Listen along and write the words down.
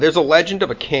There's a legend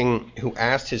of a king who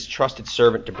asked his trusted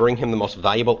servant to bring him the most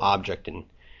valuable object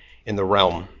in the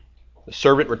realm. The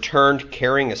servant returned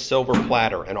carrying a silver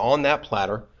platter, and on that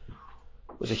platter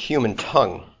was a human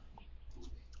tongue.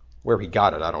 Where he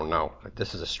got it, I don't know.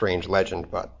 This is a strange legend,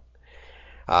 but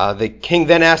the king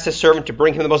then asked his servant to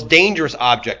bring him the most dangerous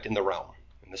object in the realm.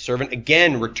 And the servant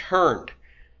again returned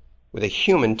with a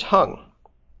human tongue.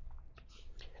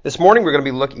 This morning we're going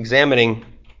to be examining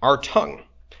our tongue.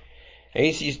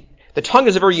 The tongue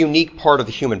is a very unique part of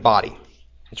the human body.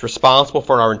 It's responsible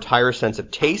for our entire sense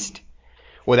of taste.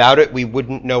 Without it, we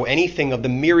wouldn't know anything of the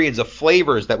myriads of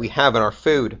flavors that we have in our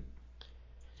food.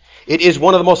 It is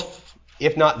one of the most,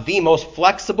 if not the most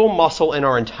flexible muscle in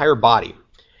our entire body.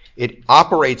 It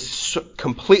operates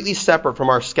completely separate from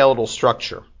our skeletal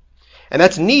structure. And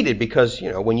that's needed because,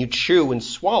 when you chew and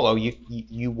swallow, you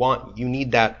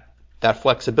need that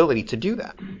flexibility to do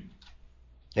that.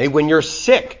 And when you're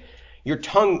sick, your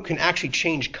tongue can actually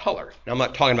change color. Now, I'm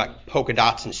not talking about polka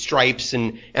dots and stripes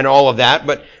and all of that,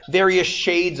 but various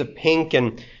shades of pink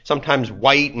and sometimes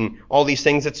white and all these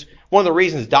things. It's one of the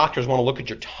reasons doctors want to look at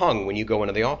your tongue when you go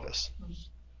into the office.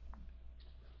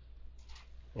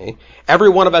 Okay? Every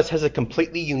one of us has a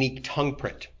completely unique tongue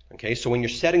print. Okay, so when you're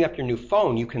setting up your new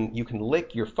phone, you can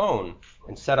lick your phone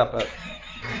and set up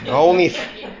they're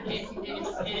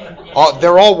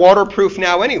all waterproof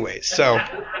now anyways.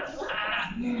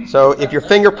 So if your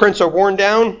fingerprints are worn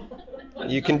down,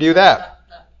 you can do that.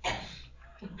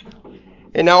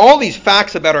 And now all these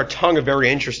facts about our tongue are very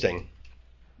interesting.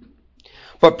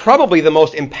 But probably the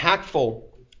most impactful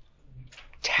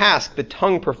task the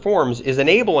tongue performs is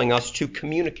enabling us to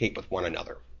communicate with one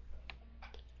another.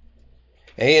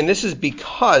 And this is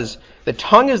because the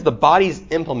tongue is the body's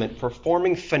implement for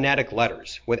forming phonetic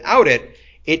letters. Without it,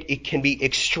 it can be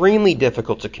extremely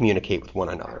difficult to communicate with one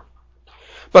another.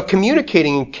 But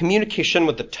communicating and communication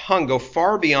with the tongue go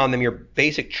far beyond the mere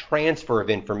basic transfer of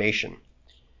information.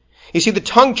 You see, the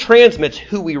tongue transmits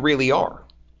who we really are.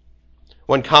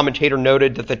 One commentator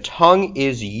noted that the tongue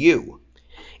is you.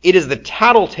 It is the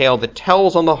tattletale that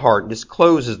tells on the heart and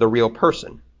discloses the real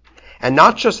person. And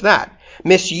not just that,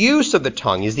 misuse of the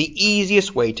tongue is the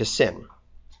easiest way to sin.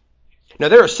 Now,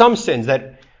 there are some sins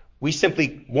that we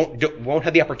simply won't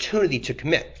have the opportunity to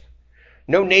commit.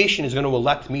 No nation is going to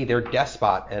elect me their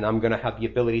despot, and I'm going to have the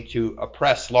ability to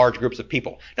oppress large groups of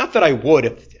people. Not that I would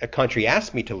if a country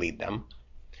asked me to lead them,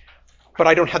 but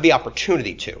I don't have the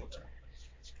opportunity to.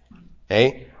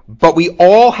 Okay? But we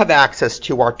all have access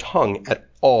to our tongue at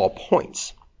all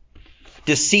points.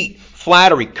 Deceit,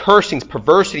 flattery, cursings,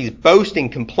 perversities, boasting,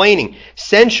 complaining,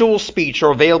 sensual speech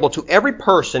are available to every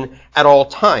person at all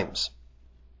times.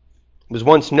 It was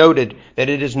once noted that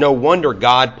it is no wonder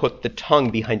God put the tongue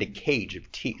behind a cage of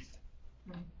teeth.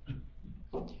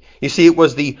 You see, it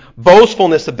was the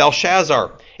boastfulness of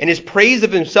Belshazzar and his praise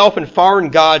of himself and foreign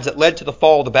gods that led to the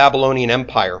fall of the Babylonian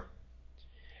Empire.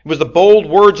 It was the bold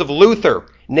words of Luther,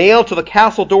 nailed to the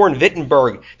castle door in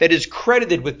Wittenberg, that is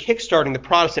credited with kickstarting the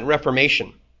Protestant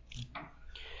Reformation.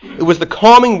 It was the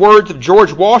calming words of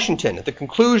George Washington at the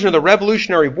conclusion of the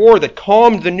Revolutionary War that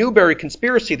calmed the Newbury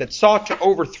conspiracy that sought to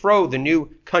overthrow the new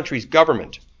country's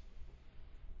government.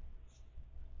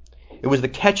 It was the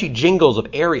catchy jingles of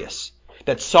Arius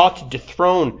that sought to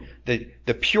dethrone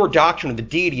the pure doctrine of the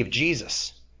deity of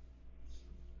Jesus.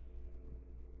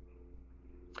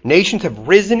 Nations have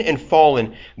risen and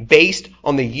fallen based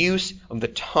on the use of the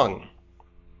tongue.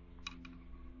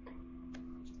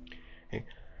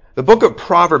 The book of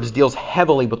Proverbs deals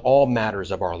heavily with all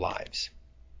matters of our lives.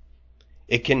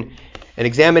 An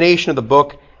examination of the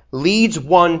book leads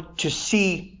one to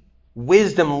see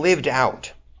wisdom lived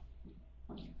out.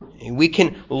 We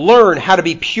can learn how to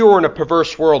be pure in a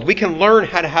perverse world. We can learn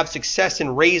how to have success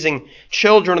in raising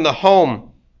children in the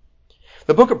home.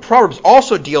 The book of Proverbs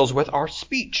also deals with our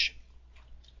speech.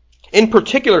 In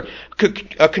particular,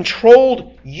 a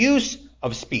controlled use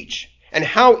of speech and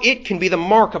how it can be the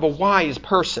mark of a wise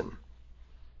person.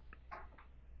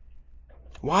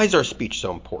 Why is our speech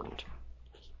so important?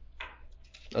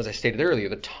 As I stated earlier,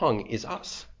 the tongue is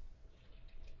us.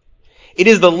 It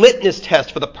is the litmus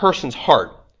test for the person's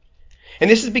heart. And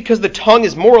this is because the tongue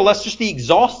is more or less just the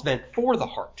exhaust vent for the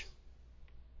heart.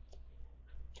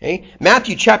 Okay?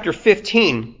 Matthew chapter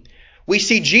 15, we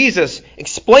see Jesus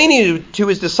explaining to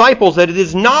his disciples that it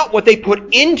is not what they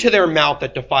put into their mouth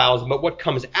that defiles them, but what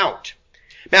comes out.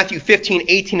 Matthew 15,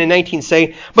 18, and 19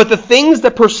 say, "But the things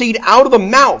that proceed out of the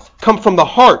mouth come from the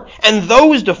heart, and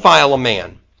those defile a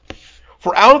man.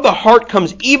 For out of the heart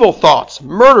comes evil thoughts,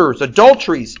 murders,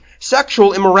 adulteries,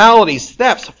 sexual immoralities,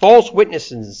 thefts, false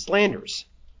witnesses, and slanders."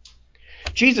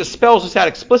 Jesus spells this out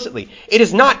explicitly. It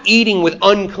is not eating with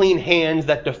unclean hands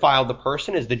that defile the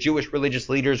person, as the Jewish religious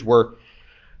leaders were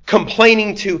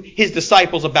complaining to his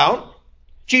disciples about.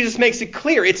 Jesus makes it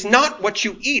clear. It's not what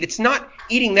you eat. It's not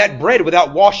eating that bread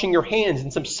without washing your hands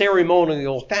in some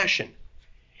ceremonial fashion.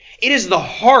 It is the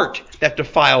heart that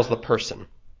defiles the person.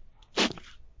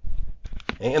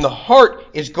 And the heart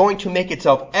is going to make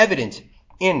itself evident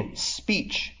in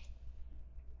speech.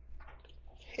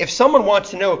 If someone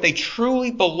wants to know if they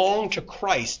truly belong to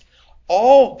Christ,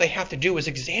 all they have to do is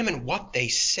examine what they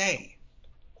say.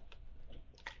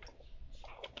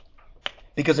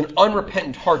 Because an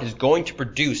unrepentant heart is going to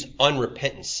produce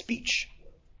unrepentant speech.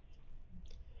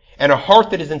 And a heart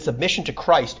that is in submission to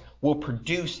Christ will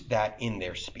produce that in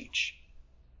their speech.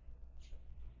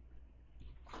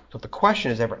 So if the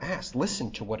question is ever asked,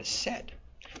 listen to what is said,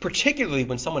 particularly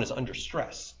when someone is under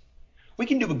stress. We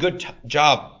can do a good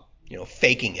job,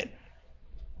 faking it.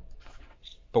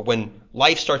 But when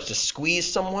life starts to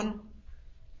squeeze someone,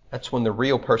 that's when the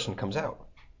real person comes out.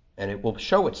 And it will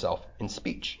show itself in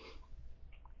speech.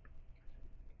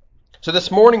 So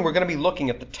this morning we're going to be looking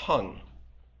at the tongue.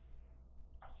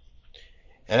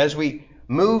 And as we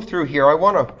move through here, I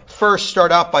want to first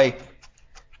start out by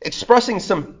expressing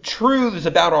some truths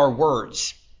about our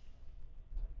words.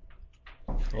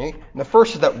 Okay? And the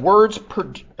first is that words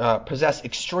possess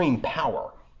extreme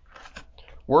power.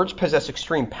 Words possess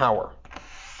extreme power.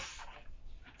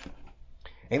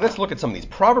 Okay, let's look at some of these.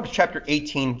 Proverbs chapter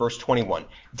 18, verse 21.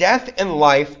 Death and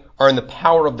life are in the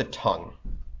power of the tongue,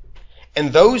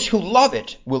 and those who love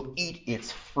it will eat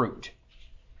its fruit.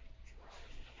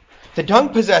 The tongue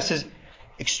possesses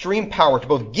extreme power to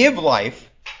both give life,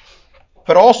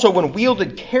 but also when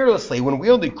wielded carelessly, when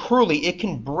wielded cruelly, it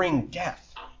can bring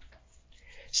death.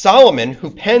 Solomon,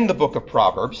 who penned the book of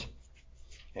Proverbs,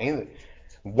 the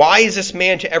wisest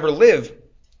man to ever live,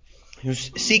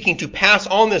 who's seeking to pass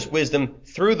on this wisdom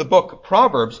through the book of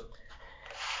Proverbs,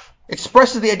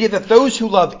 expresses the idea that those who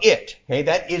love it,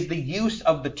 that is the use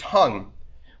of the tongue,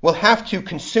 will have to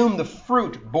consume the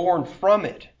fruit born from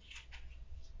it.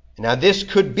 Now this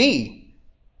could be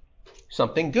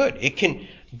something good. It can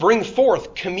bring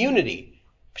forth community,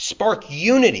 spark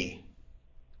unity.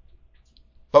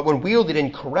 But when wielded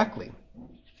incorrectly,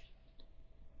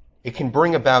 it can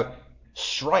bring about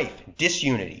strife,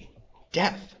 disunity,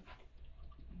 death.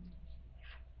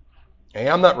 And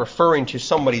I'm not referring to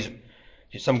some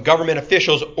government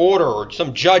official's order or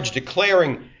some judge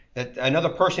declaring that another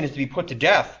person is to be put to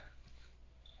death.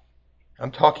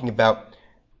 I'm talking about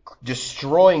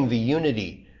destroying the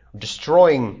unity,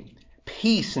 destroying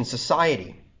peace in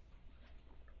society.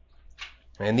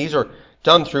 And these are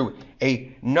done through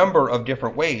a number of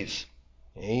different ways.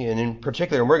 And in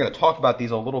particular, and we're going to talk about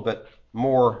these a little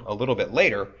bit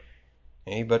later,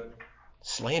 but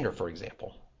slander, for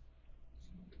example.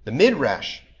 The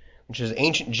Midrash, which is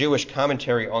ancient Jewish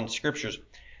commentary on scriptures,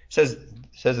 says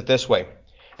it this way.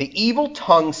 The evil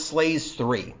tongue slays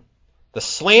three: the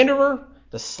slanderer,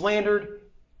 the slandered,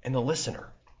 and the listener.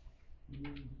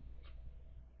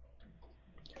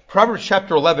 Proverbs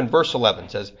chapter 11, verse 11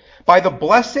 says, by the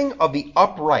blessing of the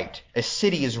upright a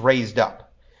city is raised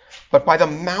up, but by the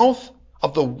mouth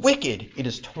of the wicked it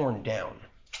is torn down.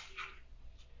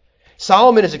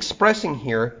 Solomon is expressing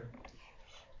here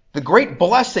the great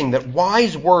blessing that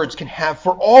wise words can have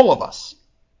for all of us.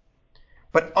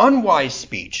 But unwise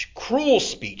speech, cruel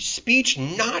speech, speech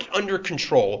not under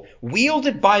control,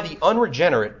 wielded by the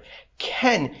unregenerate,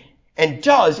 can and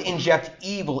does inject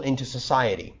evil into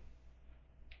society.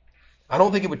 I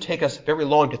don't think it would take us very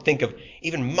long to think of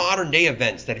even modern day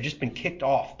events that have just been kicked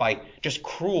off by just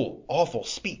cruel, awful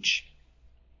speech.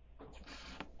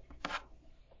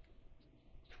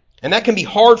 And that can be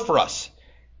hard for us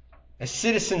as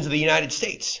citizens of the United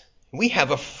States. We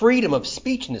have a freedom of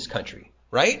speech in this country,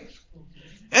 right?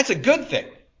 That's a good thing.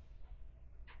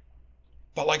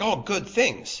 But like all good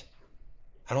things,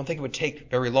 I don't think it would take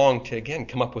very long to, again,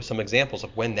 come up with some examples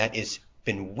of when that has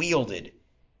been wielded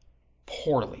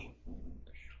poorly.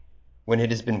 When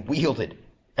it has been wielded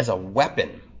as a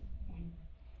weapon.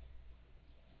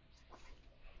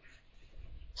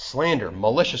 Slander,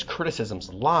 malicious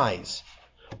criticisms, lies,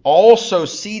 all sow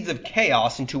seeds of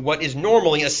chaos into what is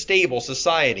normally a stable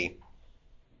society.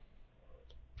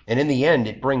 And in the end,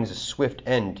 it brings a swift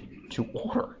end to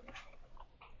order.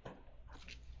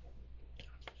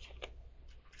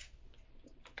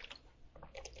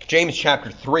 James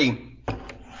chapter 3,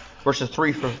 verses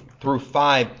 3 through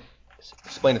 5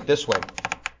 explain it this way.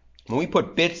 When we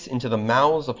put bits into the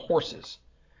mouths of horses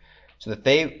so that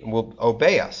they will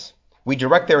obey us, we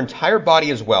direct their entire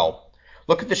body as well.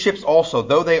 Look at the ships also,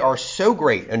 though they are so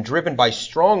great and driven by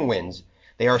strong winds,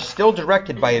 they are still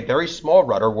directed by a very small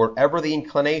rudder wherever the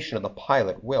inclination of the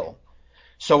pilot will.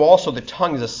 So also the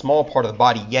tongue is a small part of the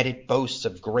body, yet it boasts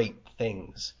of great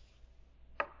things.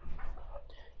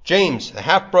 James, the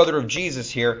half-brother of Jesus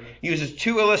here, uses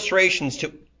two illustrations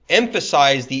to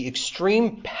emphasize the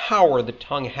extreme power the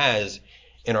tongue has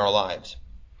in our lives.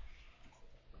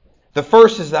 The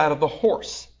first is that of the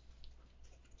horse.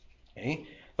 Okay?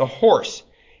 The horse,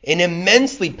 an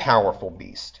immensely powerful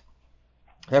beast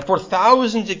that for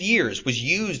thousands of years was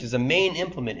used as a main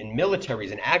implement in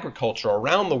militaries and agriculture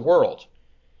around the world.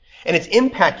 And its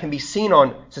impact can be seen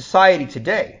on society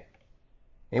today.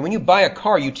 And when you buy a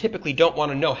car, you typically don't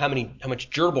want to know how much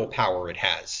gerbil power it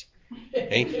has.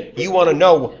 Okay? You want to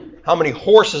know how many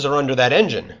horses are under that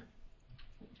engine.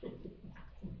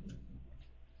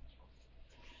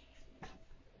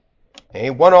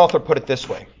 Okay? One author put it this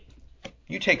way.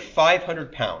 You take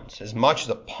 500 pounds, as much as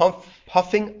a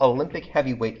puffing Olympic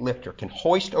heavyweight lifter can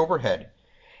hoist overhead,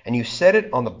 and you set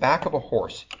it on the back of a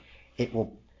horse, it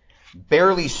will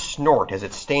barely snort as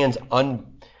it stands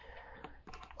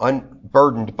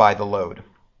unburdened by the load.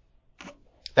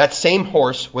 That same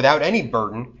horse, without any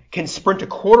burden, can sprint a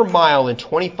quarter mile in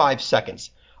 25 seconds.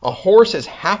 A horse is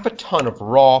half a ton of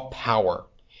raw power.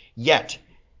 Yet,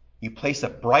 you place a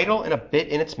bridle and a bit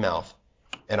in its mouth,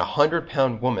 and a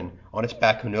 100-pound woman on its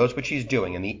back who knows what she's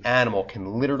doing, and the animal can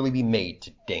literally be made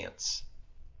to dance.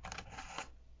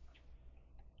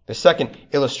 The second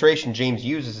illustration James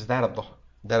uses is that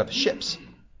of ships.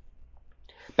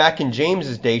 Back in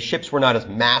James's day, ships were not as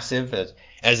massive,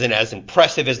 as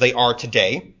impressive as they are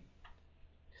today.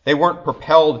 They weren't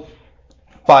propelled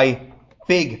by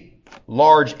big,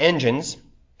 large engines.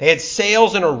 They had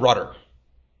sails and a rudder.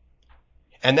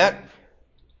 And that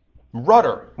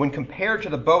rudder, when compared to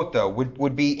the boat, though,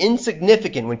 would be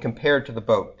insignificant when compared to the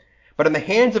boat. But in the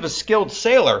hands of a skilled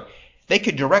sailor, they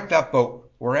could direct that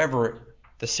boat wherever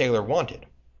the sailor wanted.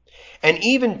 And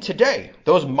even today,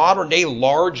 those modern-day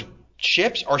large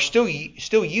ships are still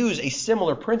use a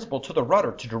similar principle to the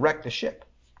rudder to direct the ship.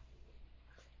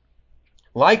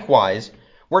 Likewise,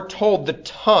 we're told the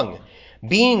tongue,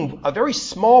 being a very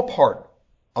small part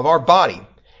of our body,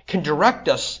 can direct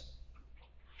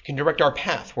our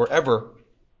path wherever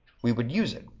we would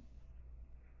use it.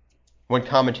 One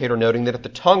commentator noting that if the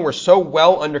tongue were so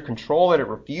well under control that it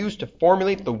refused to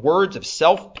formulate the words of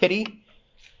self-pity,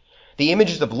 the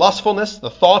images of lustfulness, the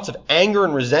thoughts of anger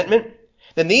and resentment,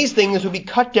 then these things would be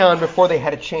cut down before they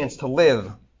had a chance to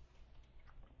live.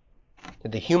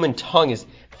 The human tongue is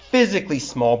physically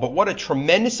small, but what a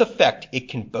tremendous effect it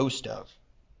can boast of.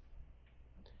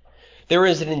 There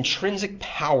is an intrinsic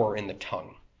power in the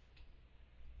tongue.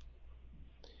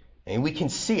 And we can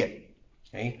see it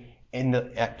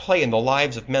at play in the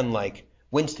lives of men like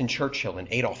Winston Churchill and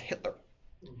Adolf Hitler.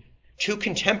 Two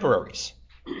contemporaries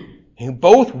who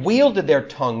both wielded their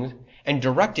tongues and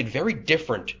directed very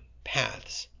different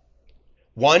paths.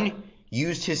 One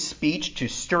used his speech to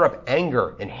stir up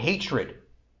anger and hatred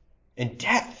and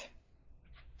death.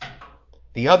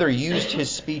 The other used his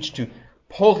speech to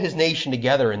pull his nation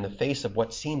together in the face of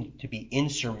what seemed to be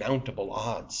insurmountable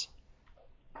odds.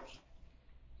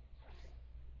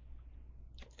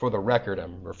 For the record,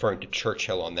 I'm referring to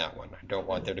Churchill on that one. I don't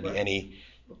want there to be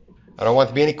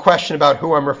any question about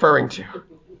who I'm referring to.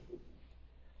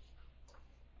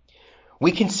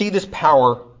 We can see this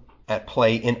power at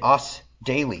play in us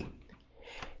daily.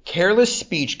 Careless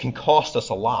speech can cost us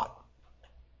a lot.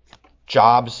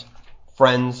 Jobs,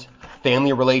 friends,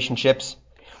 family relationships.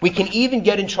 We can even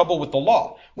get in trouble with the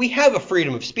law. We have a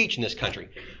freedom of speech in this country.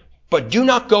 But do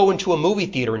not go into a movie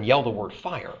theater and yell the word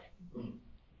fire.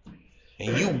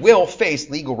 And you will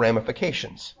face legal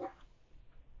ramifications,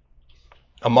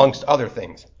 amongst other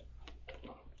things.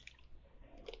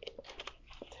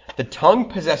 The tongue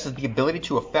possesses the ability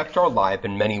to affect our life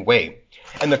in many ways,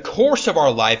 and the course of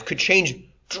our life could change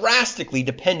drastically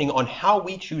depending on how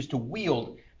we choose to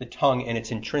wield the tongue and its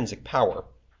intrinsic power.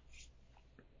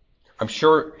 I'm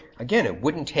sure, again, it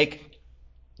wouldn't take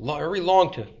very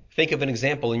long to think of an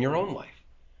example in your own life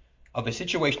of a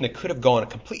situation that could have gone a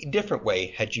completely different way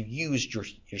had you used your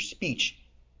speech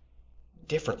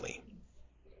differently.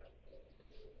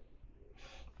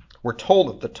 We're told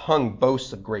that the tongue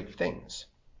boasts of great things.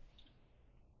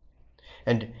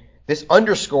 And this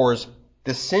underscores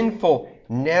the sinful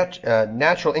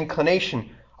natural inclination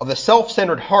of the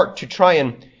self-centered heart to try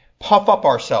and puff up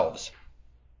ourselves.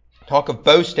 Talk of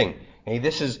boasting. Okay,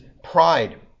 this is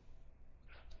pride.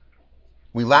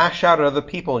 We lash out at other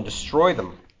people and destroy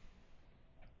them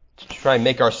to try and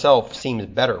make ourselves seem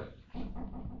better.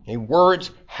 Okay,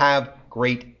 words have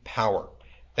great power.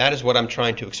 That is what I'm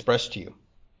trying to express to you.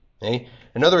 Okay?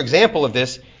 Another example of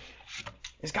this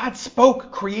is God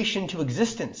spoke creation to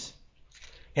existence.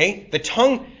 Okay? The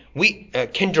tongue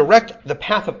can direct the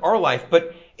path of our life,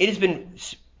 but it has been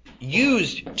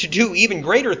used to do even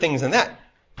greater things than that.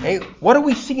 Okay? What do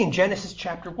we see in Genesis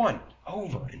chapter 1?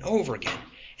 Over and over again.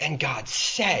 And God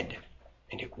said,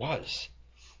 and it was.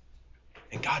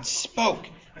 And God spoke,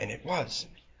 and it was.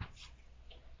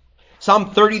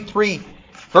 Psalm 33,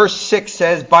 verse 6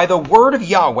 says, "By the word of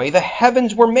Yahweh the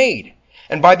heavens were made,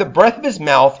 and by the breath of his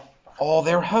mouth all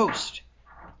their host."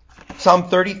 Psalm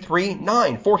 33,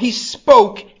 9, "For he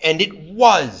spoke, and it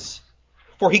was.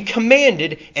 For he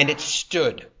commanded, and it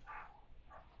stood."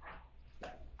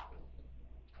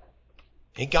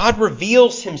 And God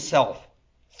reveals himself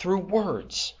through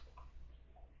words.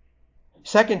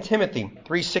 2 Timothy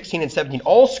 3:16 and 17,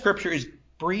 "All scripture is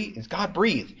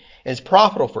God-breathed and is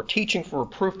profitable for teaching, for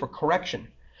reproof, for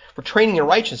correction, for training in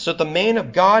righteousness, so that the man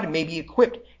of God may be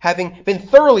equipped, having been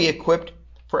thoroughly equipped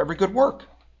for every good work."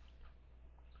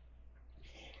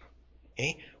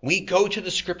 Okay? We go to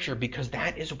the scripture because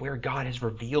that is where God has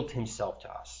revealed himself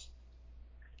to us,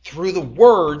 through the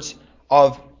words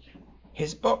of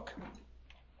his book.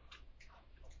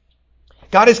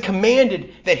 God has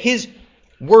commanded that his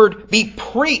word be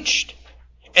preached,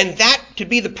 and that to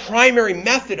be the primary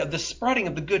method of the spreading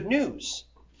of the good news.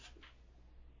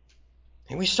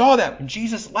 And we saw that when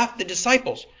Jesus left the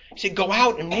disciples. He said, "Go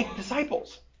out and make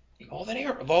disciples of all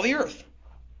the earth."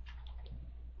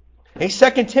 In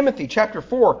 2 Timothy chapter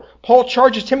 4, Paul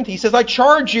charges Timothy. He says, "I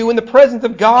charge you in the presence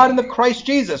of God and of Christ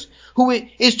Jesus, who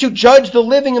is to judge the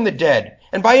living and the dead,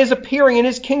 and by his appearing in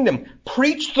his kingdom,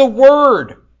 preach the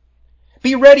word.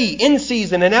 Be ready in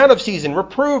season and out of season,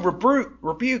 reprove,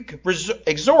 rebuke,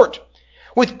 exhort,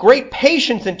 with great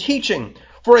patience and teaching.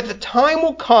 For at the time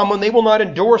will come when they will not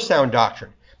endure sound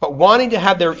doctrine, but wanting to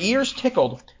have their ears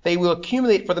tickled, they will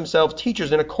accumulate for themselves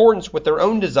teachers in accordance with their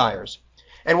own desires,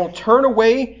 and will turn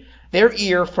away their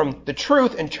ear from the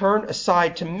truth and turn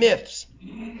aside to myths.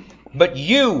 But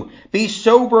you, be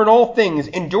sober in all things,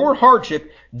 endure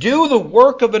hardship, do the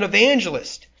work of an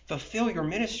evangelist, fulfill your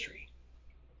ministry."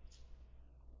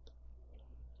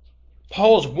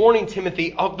 Paul is warning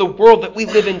Timothy of the world that we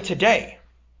live in today.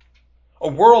 A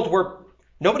world where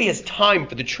nobody has time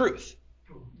for the truth.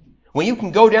 When you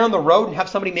can go down the road and have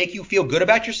somebody make you feel good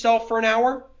about yourself for an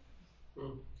hour,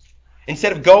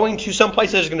 instead of going to some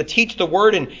place that is going to teach the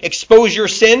word and expose your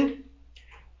sin,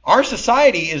 our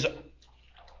society is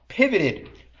pivoted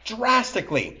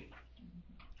drastically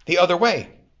the other way.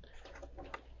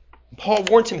 Paul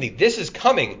warned Timothy, this is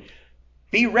coming.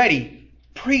 Be ready.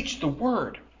 Preach the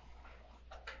word.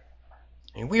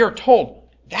 And we are told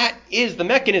that is the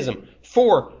mechanism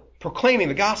for proclaiming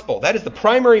the gospel. That is the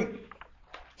primary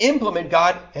implement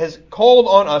God has called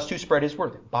on us to spread his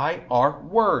word, by our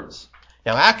words.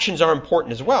 Now, actions are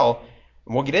important as well,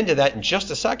 and we'll get into that in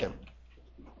just a second.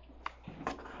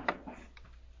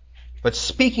 But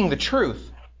speaking the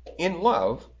truth in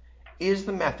love is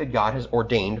the method God has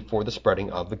ordained for the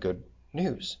spreading of the good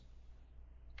news.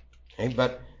 Okay,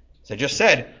 but as I just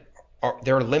said,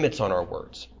 there are limits on our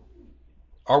words.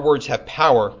 Our words have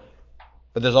power,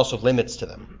 but there's also limits to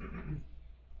them.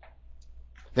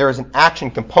 There is an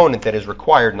action component that is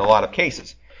required in a lot of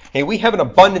cases. Hey, we have an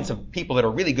abundance of people that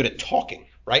are really good at talking,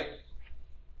 right?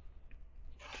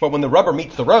 But when the rubber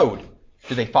meets the road,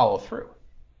 do they follow through?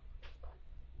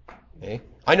 Okay?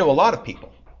 I know a lot of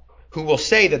people who will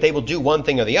say that they will do one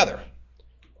thing or the other.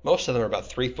 Most of them are about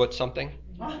 3 foot something.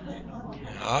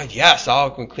 Oh, yes,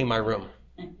 I'll go clean my room.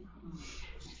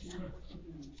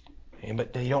 Okay,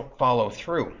 but they don't follow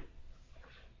through.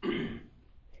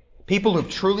 People who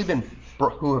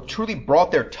have truly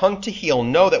brought their tongue to heel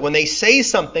know that when they say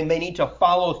something, they need to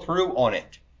follow through on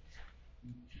it.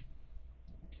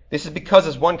 This is because,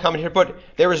 as one commentator put,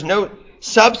 there is no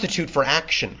substitute for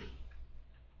action.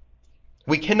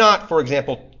 We cannot, for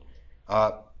example,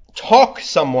 talk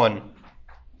someone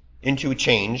into a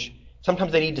change.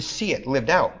 Sometimes they need to see it lived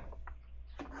out.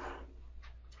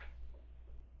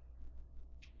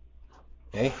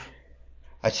 Okay?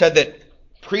 I said that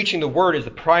preaching the word is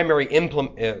the primary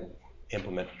implement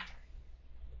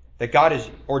that God has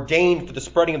ordained for the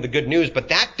spreading of the good news, but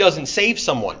that doesn't save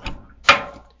someone.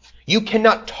 You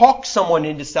cannot talk someone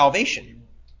into salvation.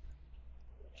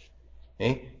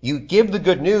 Okay? You give the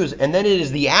good news, and then it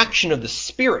is the action of the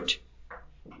Spirit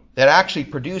that actually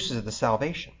produces the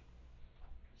salvation.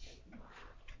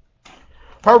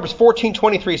 Proverbs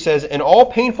 14:23 says, "In all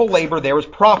painful labor there is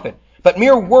profit, but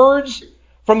mere words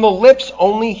from the lips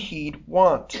only heed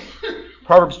want."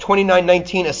 Proverbs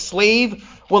 29:19, "A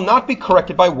slave will not be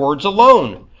corrected by words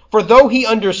alone, for though he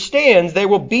understands, there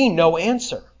will be no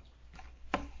answer."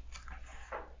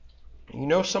 You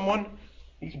know someone,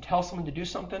 you can tell someone to do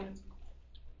something,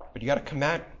 but you got to come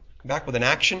back with an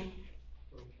action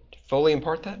to fully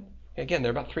impart that. Again,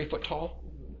 they're about 3 foot tall.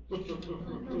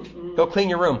 Go clean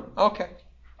your room. Okay.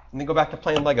 And then go back to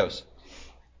playing Legos.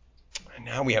 And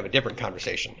now we have a different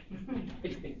conversation.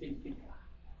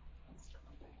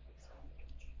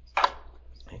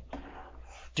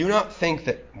 Do not think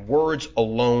that words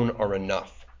alone are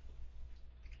enough.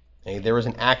 Okay, there is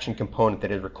an action component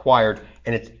that is required,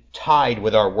 and it's tied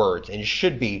with our words. And it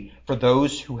should be for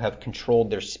those who have controlled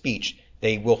their speech.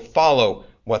 They will follow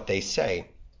what they say.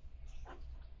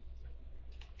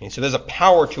 And so there's a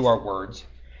power to our words.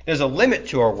 There's a limit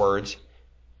to our words.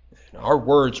 Our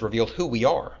words reveal who we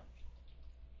are.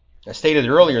 I stated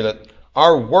earlier that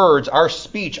our words, our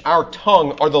speech, our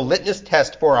tongue are the litmus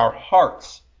test for our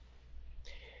hearts.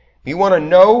 You want to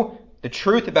know the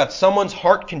truth about someone's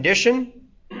heart condition?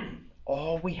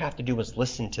 All we have to do is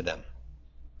listen to them.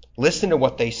 Listen to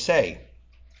what they say.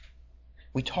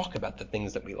 We talk about the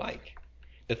things that we like,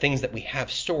 the things that we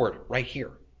have stored right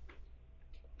here.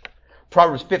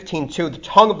 Proverbs 15:2, the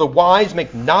tongue of the wise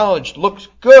makes knowledge looks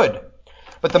good,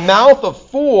 but the mouth of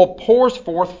fool pours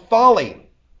forth folly.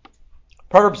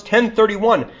 Proverbs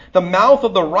 10:31, the mouth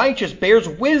of the righteous bears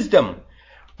wisdom,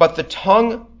 but the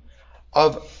tongue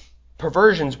of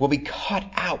perversions will be cut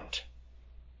out.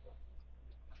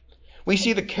 We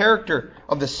see the character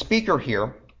of the speaker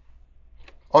here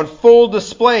on full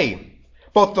display.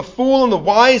 Both the fool and the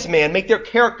wise man make their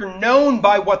character known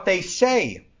by what they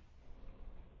say.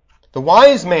 The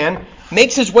wise man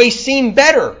makes his way seem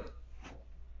better.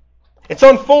 It's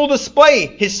on full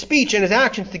display, his speech and his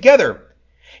actions together.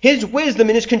 His wisdom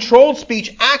in his controlled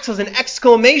speech acts as an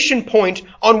exclamation point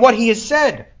on what he has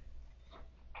said.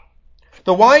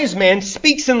 The wise man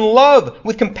speaks in love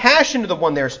with compassion to the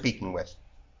one they're speaking with.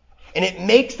 And it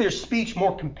makes their speech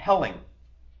more compelling.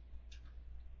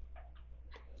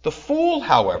 The fool,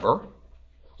 however,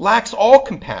 lacks all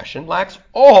compassion, lacks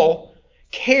all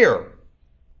care.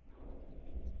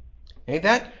 Okay,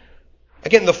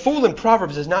 the fool in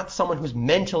Proverbs is not someone who's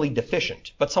mentally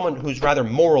deficient, but someone who's rather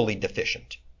morally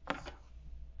deficient.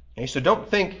 Okay, so don't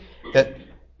think that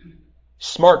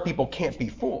smart people can't be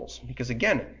fools, because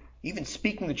again, even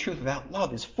speaking the truth without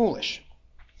love is foolish.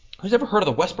 Who's ever heard of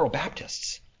the Westboro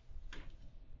Baptists?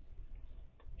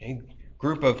 A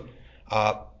group of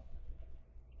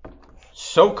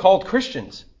so-called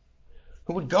Christians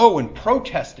who would go and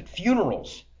protest at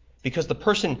funerals because the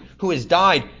person who has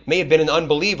died may have been an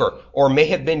unbeliever or may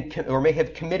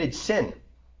have committed sin.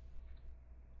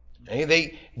 Okay,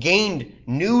 they gained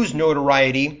news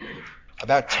notoriety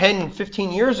about 10,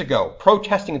 15 years ago,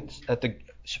 protesting at the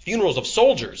funerals of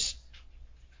soldiers.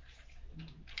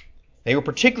 They were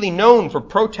particularly known for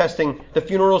protesting the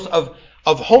funerals of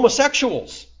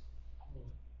homosexuals.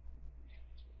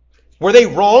 Were they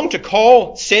wrong to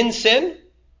call sin sin?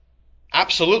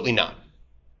 Absolutely not.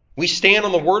 We stand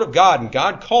on the Word of God, and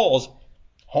God calls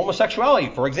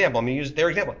homosexuality, for example, I'm going to use their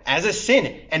example, as a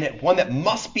sin, and one that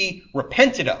must be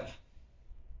repented of.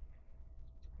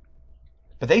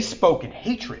 But they spoke in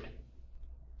hatred.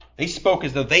 They spoke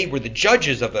as though they were the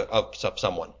judges of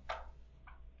someone.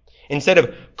 Instead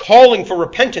of calling for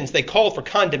repentance, they called for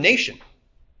condemnation.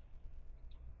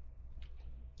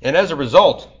 And as a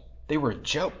result, they were a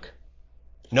joke.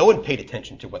 No one paid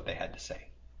attention to what they had to say.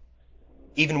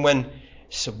 Even when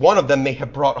one of them may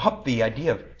have brought up the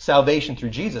idea of salvation through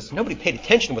Jesus, nobody paid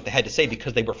attention to what they had to say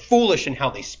because they were foolish in how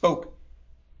they spoke.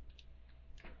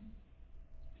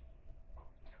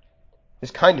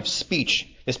 This kind of speech,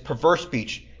 this perverse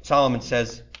speech, Solomon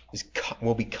says,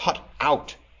 will be cut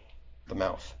out the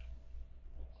mouth.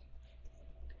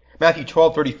 Matthew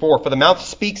 12:34, for the mouth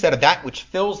speaks out of that which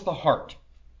fills the heart.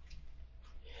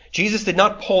 Jesus did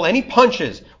not pull any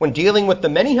punches when dealing with the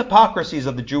many hypocrisies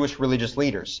of the Jewish religious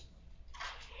leaders.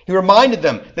 He reminded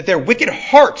them that their wicked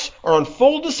hearts are on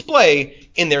full display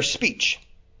in their speech.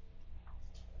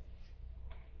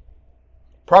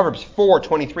 Proverbs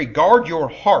 4:23, guard your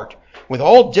heart with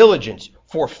all diligence,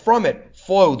 for from it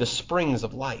flow the springs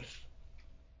of life.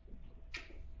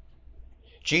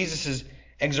 Jesus'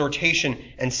 exhortation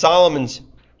and Solomon's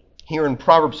here in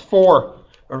Proverbs 4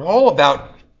 are all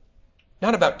about,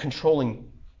 not about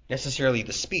controlling necessarily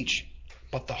the speech,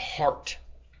 but the heart.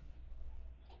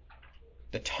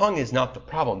 The tongue is not the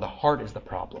problem, the heart is the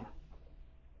problem.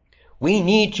 We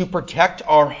need to protect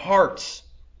our hearts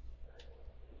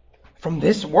from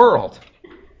this world.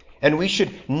 And we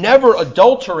should never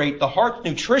adulterate the heart's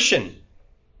nutrition.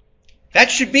 That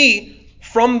should be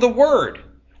from the Word.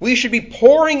 We should be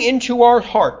pouring into our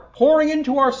heart, pouring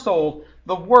into our soul,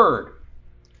 the Word.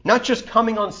 Not just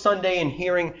coming on Sunday and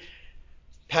hearing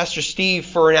Pastor Steve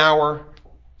for an hour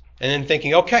and then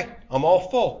thinking, okay, I'm all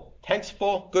full. Tank's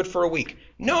full, good for a week.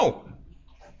 No.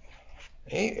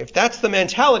 If that's the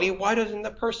mentality, why doesn't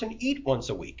the person eat once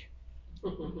a week?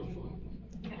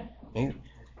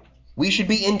 We should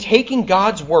be intaking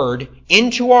God's word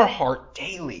into our heart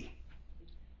daily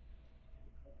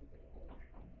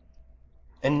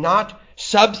and not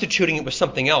substituting it with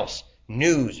something else.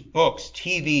 News, books,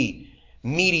 TV,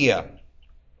 media.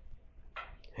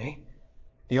 Okay?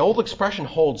 The old expression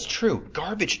holds true.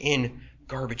 Garbage in,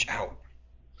 garbage out.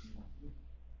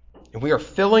 If we are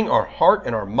filling our heart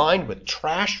and our mind with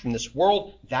trash from this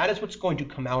world, that is what's going to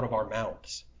come out of our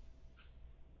mouths.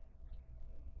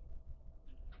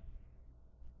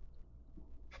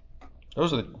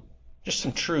 Those are just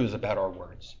some truths about our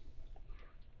words.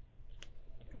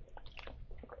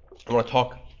 I want to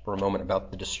talk for a moment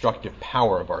about the destructive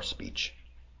power of our speech.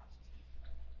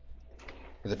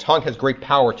 The tongue has great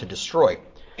power to destroy.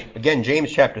 Again,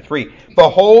 James chapter 3.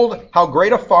 Behold, how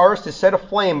great a forest is set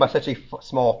aflame by such a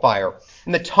small fire.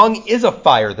 And the tongue is a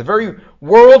fire, the very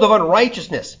world of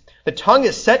unrighteousness. The tongue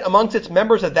is set amongst its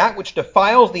members of that which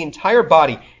defiles the entire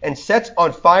body and sets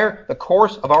on fire the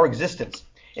course of our existence,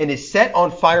 and is set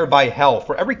on fire by hell.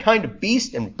 For every kind of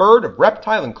beast and bird, of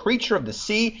reptile and creature of the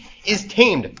sea is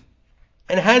tamed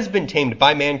and has been tamed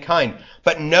by mankind.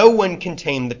 But no one can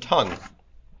tame the tongue.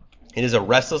 It is a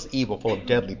restless evil full of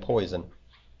deadly poison.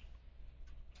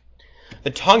 The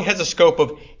tongue has a scope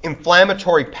of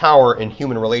inflammatory power in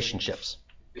human relationships.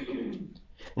 And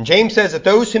James says that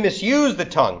those who misuse the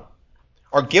tongue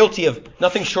are guilty of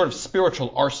nothing short of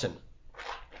spiritual arson.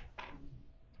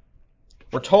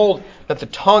 We're told that the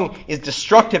tongue is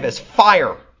destructive as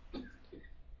fire.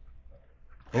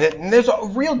 And there's a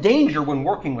real danger when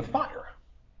working with fire.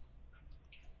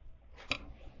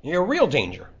 You're a real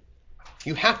danger.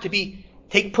 You have to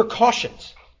take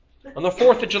precautions. On the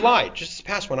 4th of July, just this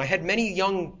past one, I had many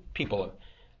young people.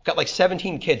 I've got like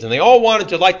 17 kids, and they all wanted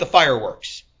to light the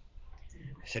fireworks.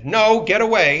 I said, no, get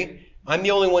away. I'm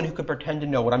the only one who can pretend to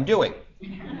know what I'm doing.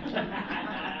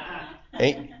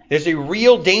 Okay? There's a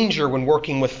real danger when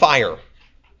working with fire.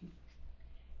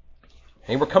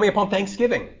 And we're coming upon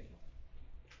Thanksgiving.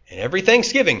 And every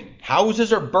Thanksgiving,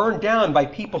 houses are burned down by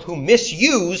people who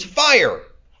misuse fire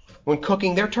when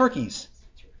cooking their turkeys.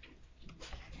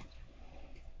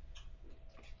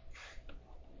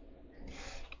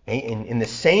 In the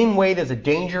same way there's a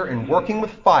danger in working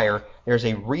with fire, there's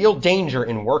a real danger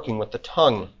in working with the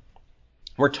tongue.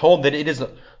 We're told that it is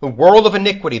the world of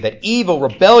iniquity, that evil,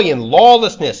 rebellion,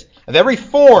 lawlessness of every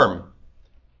form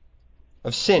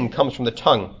of sin comes from the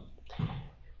tongue.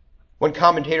 One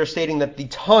commentator stating that the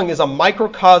tongue is a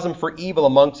microcosm for evil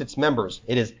amongst its members.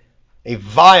 It is a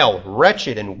vile,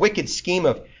 wretched, and wicked scheme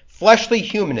of fleshly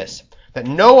humanness, that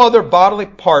no other bodily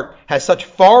part has such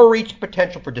far-reaching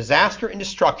potential for disaster and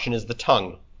destruction as the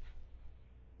tongue. I'm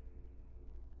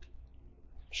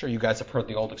sure you guys have heard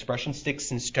the old expression,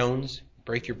 sticks and stones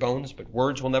break your bones, but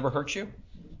words will never hurt you.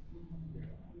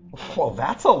 Well,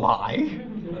 that's a lie.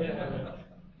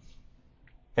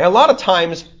 And a lot of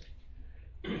times,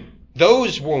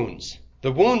 those wounds,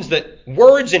 the wounds that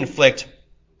words inflict,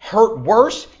 hurt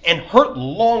worse and hurt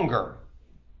longer.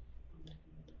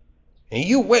 And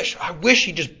I wish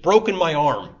he'd just broken my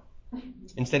arm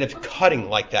instead of cutting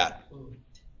like that.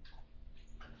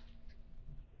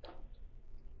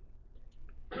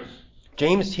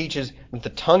 James teaches that the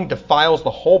tongue defiles the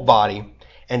whole body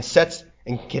and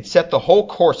can set the whole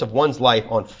course of one's life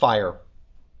on fire.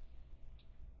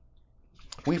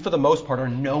 We, for the most part, are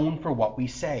known for what we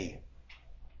say.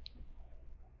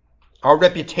 Our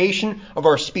reputation of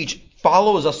our speech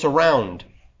follows us around.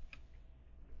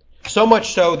 So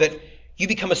much so that you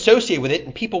become associated with it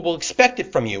and people will expect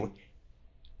it from you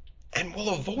and will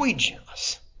avoid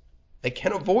us. They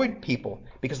can avoid people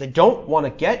because they don't want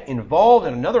to get involved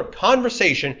in another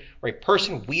conversation where a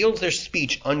person wields their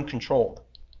speech uncontrolled.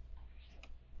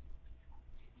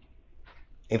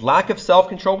 A lack of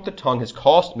self-control with the tongue has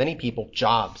cost many people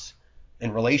jobs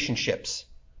and relationships,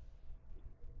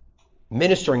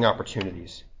 ministering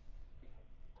opportunities.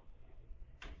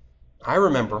 I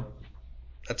remember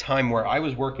a time where I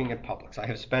was working at Publix. I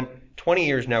have spent 20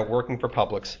 years now working for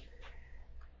Publix,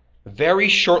 very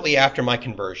shortly after my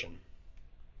conversion.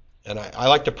 And I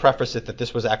like to preface it that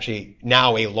this was actually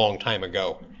now a long time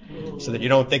ago, so that you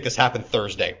don't think this happened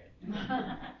Thursday.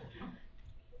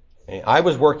 I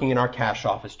was working in our cash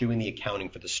office doing the accounting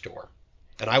for the store,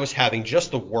 and I was having just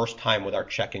the worst time with our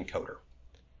check encoder.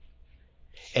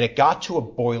 And it got to a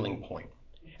boiling point.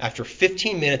 After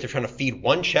 15 minutes of trying to feed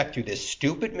one check through this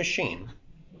stupid machine,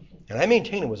 and I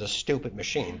maintain it was a stupid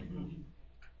machine,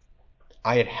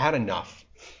 I had had enough.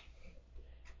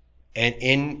 And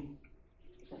in,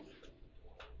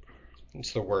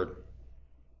 what's the word?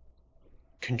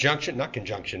 Conjunction, not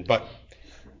conjunction, but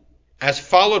as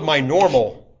followed my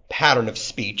normal pattern of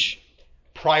speech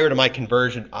prior to my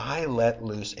conversion, I let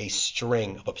loose a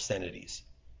string of obscenities.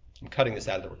 I'm cutting this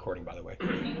out of the recording, by the way.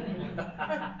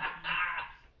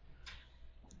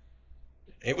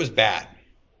 It was bad.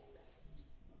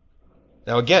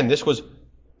 Now again, this was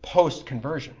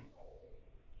post-conversion.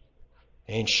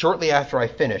 And shortly after I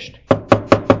finished, there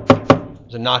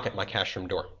was a knock at my cash room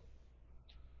door.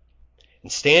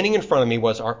 And standing in front of me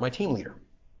was my team leader.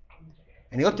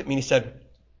 And he looked at me and he said,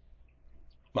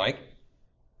 "Mike,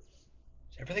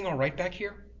 is everything all right back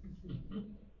here?" I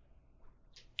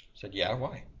said, "Yeah,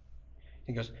 why?"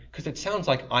 He goes, "Because it sounds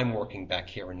like I'm working back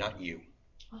here and not you."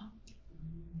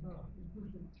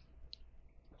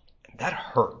 And that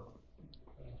hurt.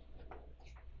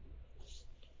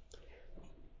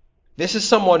 This is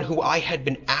someone who I had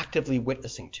been actively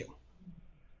witnessing to.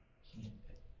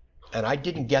 And I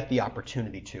didn't get the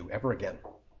opportunity to ever again.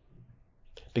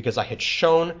 Because I had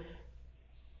shown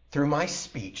through my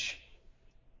speech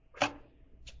that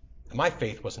my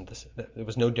faith wasn't this. It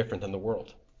was no different than the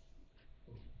world.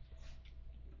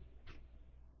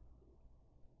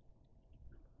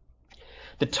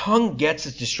 The tongue gets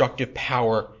its destructive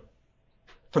power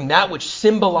from that which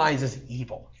symbolizes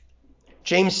evil.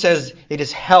 James says it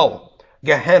is hell,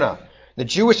 Gehenna, the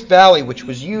Jewish valley which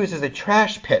was used as a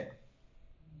trash pit,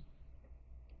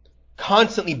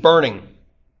 constantly burning.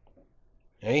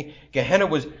 Okay? Gehenna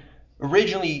was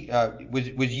originally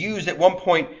was used at one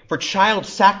point for child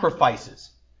sacrifices.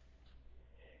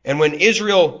 And when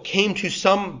Israel came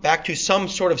back to some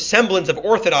sort of semblance of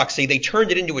orthodoxy, they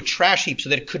turned it into a trash heap so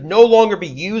that it could no longer be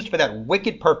used for that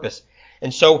wicked purpose.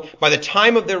 And so by the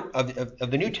time of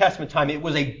the New Testament time, it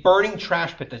was a burning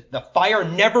trash pit. The fire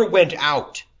never went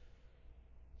out.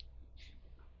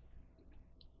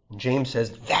 And James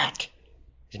says that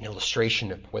is an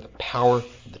illustration of where the power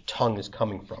of the tongue is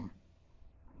coming from.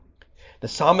 The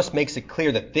psalmist makes it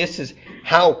clear that this is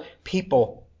how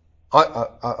people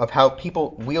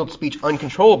wield speech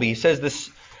uncontrollably. He says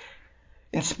this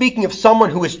in speaking of someone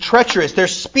who is treacherous. Their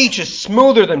speech is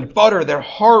smoother than butter. Their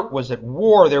heart was at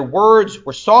war. Their words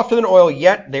were softer than oil,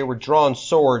 yet they were drawn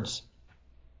swords.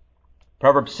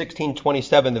 Proverbs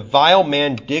 16:27, the vile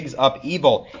man digs up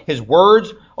evil. His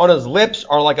words on his lips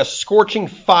are like a scorching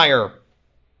fire.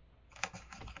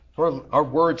 Our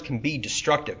words can be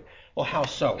destructive. Well, how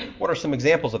so? What are some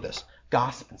examples of this?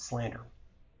 Gossip and slander.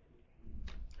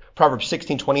 Proverbs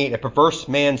 16:28, a perverse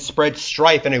man spreads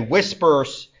strife, and a whisperer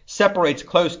separates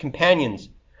close companions.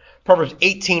 Proverbs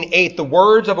 18:8, the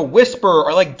words of a whisperer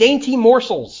are like dainty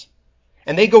morsels,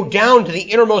 and they go down to the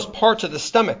innermost parts of the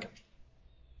stomach.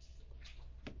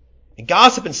 And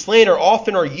gossip and slander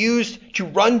often are used to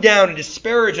run down and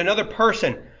disparage another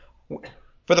person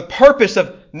for the purpose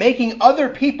of making other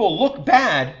people look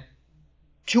bad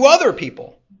to other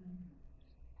people.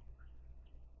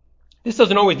 This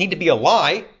doesn't always need to be a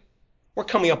lie. We're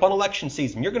coming up on election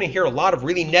season. You're going to hear a lot of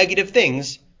really negative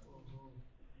things.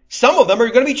 Some of them are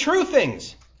going to be true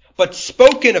things, but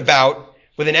spoken about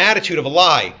with an attitude of a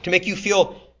lie to make you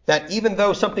feel that even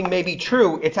though something may be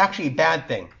true, it's actually a bad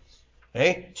thing.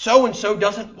 Okay? So-and-so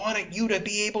doesn't want you to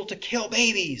be able to kill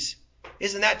babies.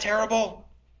 Isn't that terrible?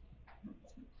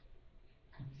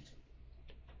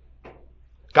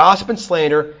 Gossip and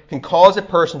slander can cause a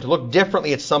person to look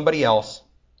differently at somebody else.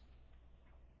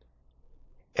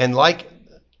 And like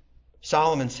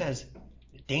Solomon says,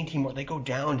 they go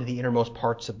down to the innermost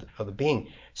parts of the being,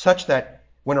 such that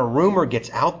when a rumor gets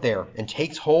out there and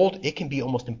takes hold, it can be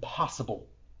almost impossible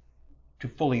to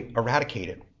fully eradicate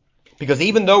it. Because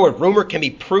even though a rumor can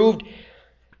be proved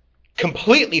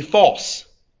completely false,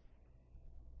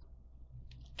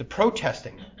 the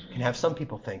protesting can have some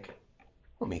people think,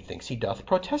 well, methinks he doth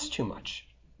protest too much.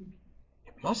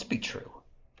 It must be true.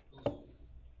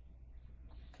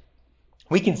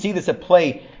 We can see this at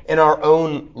play in our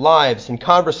own lives, in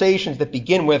conversations that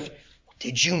begin with,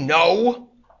 did you know?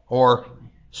 Or,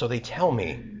 so they tell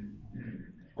me.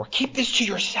 Or, keep this to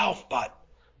yourself, but.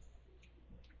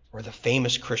 Or the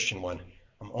famous Christian one,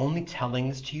 I'm only telling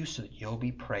this to you so that you'll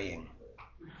be praying.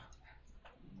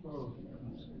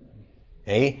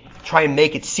 Okay? Try and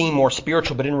make it seem more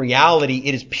spiritual, but in reality,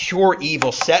 it is pure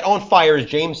evil, set on fire, as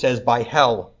James says, by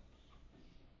hell.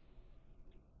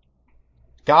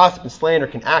 Gossip and slander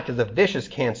can act as a vicious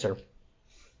cancer.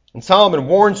 And Solomon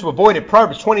warns to avoid it.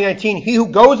 Proverbs 20:19, he who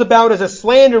goes about as a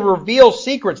slanderer reveals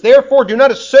secrets. Therefore, do not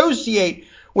associate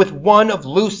with one of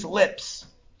loose lips.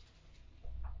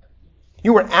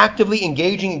 You are actively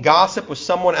engaging in gossip with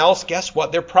someone else, guess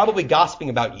what? They're probably gossiping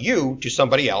about you to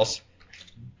somebody else.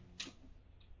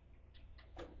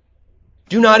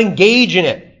 Do not engage in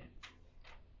it.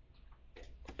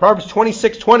 Proverbs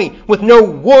 26:20, with no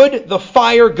wood the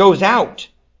fire goes out,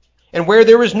 and where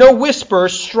there is no whisper,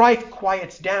 strife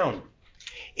quiets down.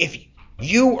 If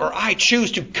you or I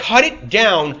choose to cut it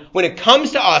down when it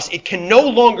comes to us, it can no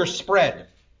longer spread.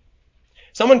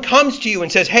 Someone comes to you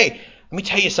and says, hey, let me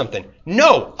tell you something.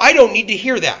 No, I don't need to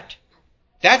hear that.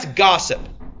 That's gossip.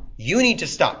 You need to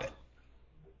stop it.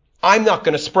 I'm not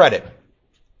going to spread it.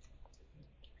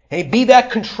 Hey, be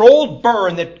that controlled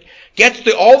burn that gets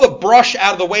all the brush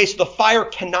out of the way so the fire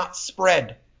cannot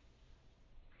spread.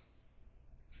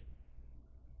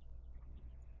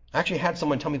 I actually had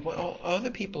someone tell me, well,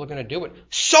 other people are going to do it.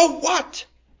 So what?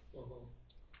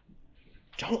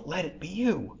 Don't let it be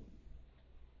you.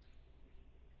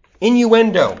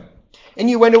 Innuendo.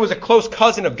 Innuendo is a close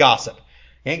cousin of gossip.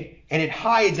 Okay? And it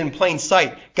hides in plain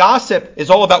sight. Gossip is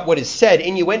all about what is said.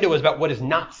 Innuendo is about what is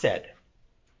not said.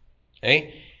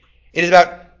 Okay? It is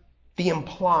about the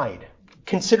implied.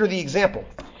 Consider the example.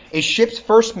 A ship's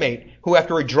first mate who,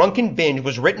 after a drunken binge,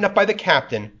 was written up by the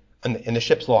captain in the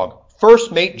ship's log.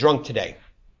 First mate drunk today.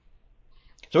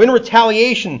 So in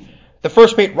retaliation, the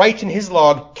first mate writes in his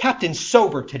log, Captain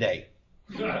sober today.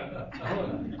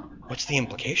 What's the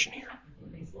implication here?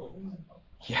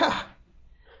 Yeah.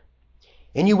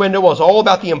 Innuendo is all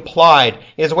about the implied.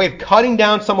 It is a way of cutting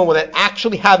down someone without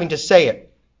actually having to say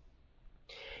it.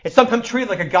 It's sometimes treated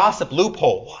like a gossip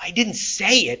loophole. Well, I didn't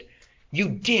say it. You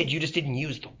did. You just didn't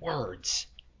use the words.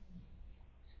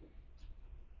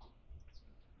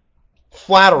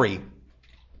 Flattery.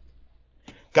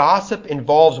 Gossip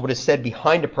involves what is said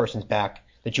behind a person's back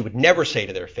that you would never say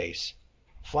to their face.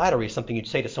 Flattery is something you'd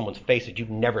say to someone's face that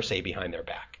you'd never say behind their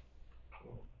back.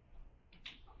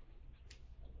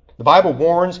 The Bible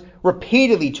warns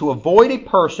repeatedly to avoid a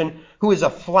person who is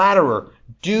a flatterer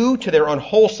due to their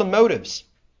unwholesome motives.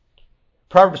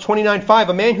 Proverbs 29:5,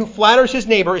 a man who flatters his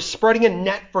neighbor is spreading a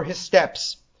net for his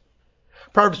steps.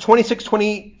 Proverbs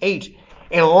 26:28,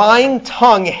 a lying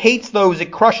tongue hates those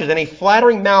it crushes, and a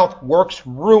flattering mouth works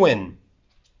ruin.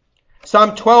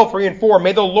 Psalm 12:3 and 4,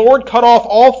 may the Lord cut off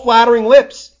all flattering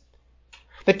lips.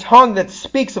 The tongue that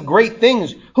speaks of great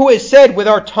things. Who has said, with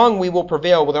our tongue we will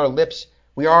prevail, with our lips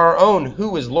we are our own.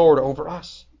 Who is Lord over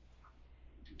us?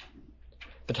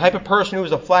 The type of person who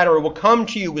is a flatterer will come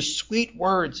to you with sweet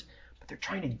words, but they're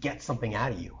trying to get something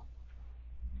out of you.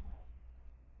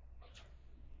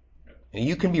 And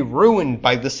you can be ruined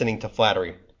by listening to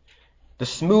flattery. The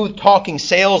smooth-talking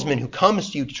salesman who comes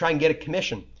to you to try and get a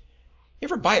commission. You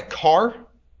ever buy a car?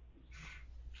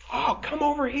 Oh, come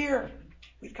over here.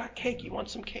 We've got cake. You want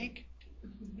some cake?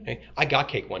 Okay. I got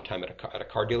cake one time at a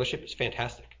car dealership. It's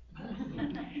fantastic.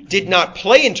 Did not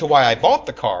play into why I bought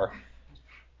the car,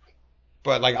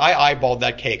 but I eyeballed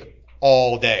that cake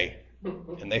all day,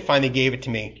 and they finally gave it to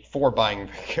me for buying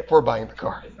the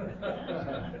car.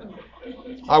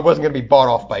 I wasn't going to be bought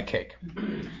off by cake.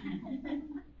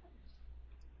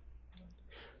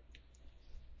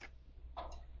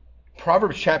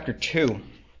 Proverbs chapter 2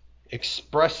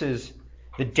 expresses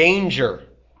the danger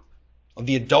of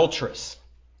the adulteress.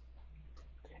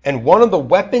 And one of the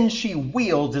weapons she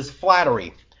wields is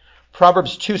flattery.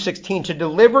 Proverbs 2:16, to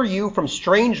deliver you from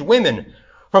strange women,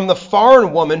 from the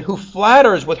foreign woman who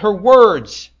flatters with her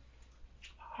words.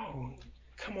 Oh,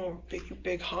 come on, you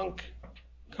big hunk.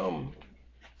 Come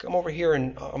over here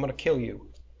and I'm going to kill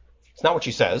you. It's not what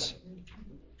she says.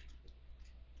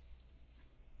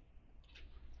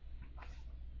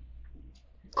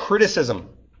 Criticism.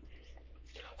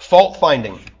 Fault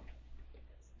finding.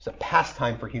 It's a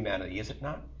pastime for humanity, is it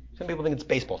not? Some people think it's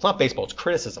baseball. It's not baseball, it's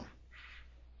criticism.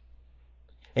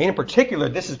 And in particular,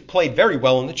 this is played very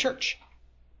well in the church.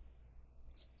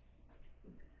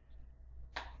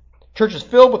 Church is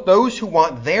filled with those who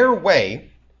want their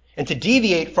way, and to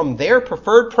deviate from their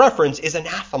preferred preference is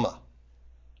anathema.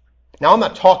 Now, I'm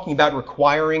not talking about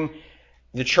requiring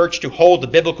the church to hold the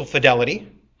biblical fidelity.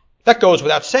 That goes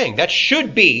without saying. That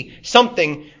should be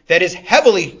something that is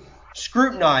heavily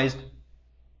scrutinized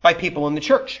by people in the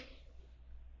church.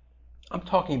 I'm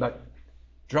talking about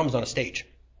drums on a stage.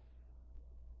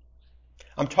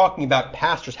 I'm talking about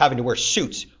pastors having to wear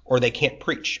suits or they can't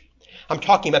preach. I'm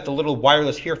talking about the little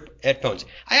wireless headphones.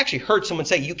 I actually heard someone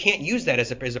say you can't use that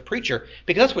as a preacher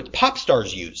because that's what pop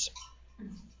stars use.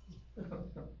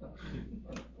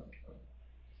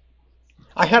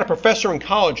 I had a professor in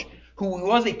college who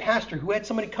was a pastor who had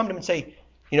somebody come to him and say,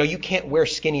 you can't wear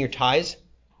skinnier ties.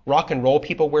 Rock and roll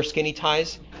people wear skinny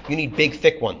ties. You need big,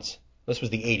 thick ones. This was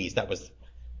the 80s. That was...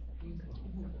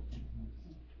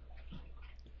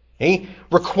 Okay?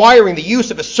 Requiring the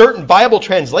use of a certain Bible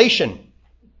translation.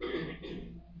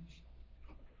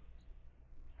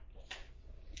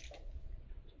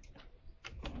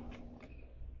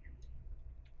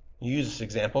 I use this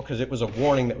example because it was a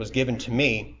warning that was given to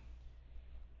me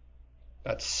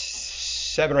about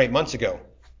 7 or 8 months ago.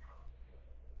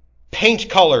 Paint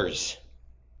colors.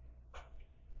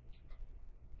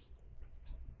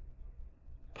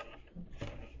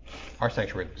 Our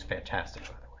sanctuary looks fantastic, by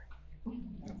the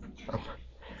way.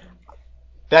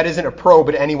 That isn't a probe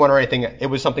at anyone or anything. It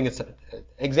was something that's an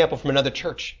example from another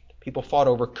church. People fought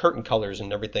over curtain colors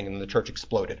and everything, and the church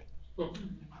exploded.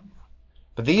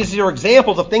 But these are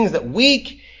examples of things that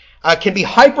we can be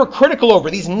hypercritical over,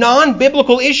 these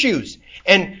non-biblical issues.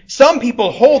 And some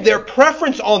people hold their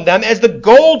preference on them as the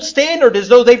gold standard, as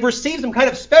though they've received some kind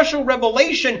of special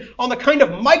revelation on the kind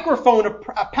of microphone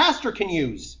a pastor can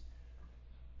use.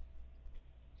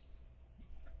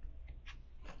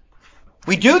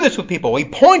 We do this with people. We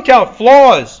point out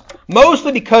flaws,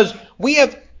 mostly because we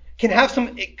can have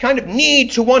some kind of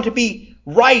need to want to be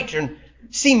right and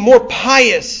seem more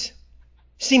pious,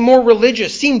 seem more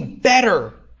religious, seem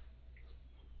better.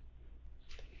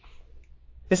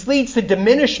 This leads to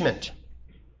diminishment.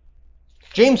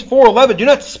 James 4:11, do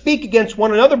not speak against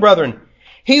one another, brethren.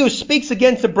 He who speaks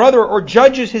against a brother or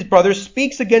judges his brother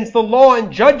speaks against the law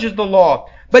and judges the law.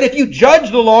 But if you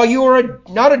judge the law, you are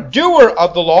not a doer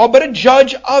of the law, but a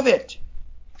judge of it.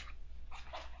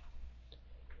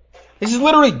 This is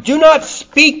literally, do not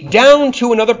speak down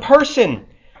to another person.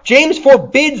 James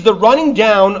forbids the running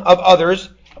down of others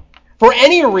for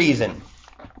any reason,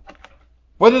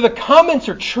 whether the comments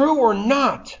are true or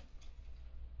not.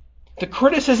 The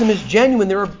criticism is genuine.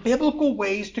 There are biblical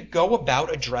ways to go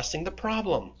about addressing the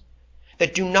problem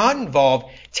that do not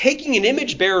involve taking an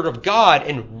image bearer of God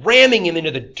and ramming him into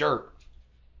the dirt.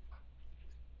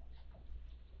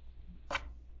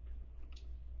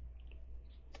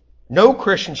 No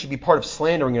Christian should be part of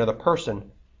slandering another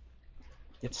person,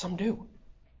 yet some do.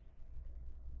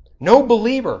 No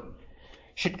believer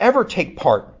should ever take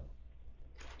part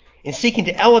in seeking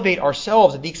to elevate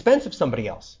ourselves at the expense of somebody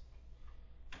else.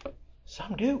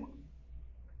 Some do.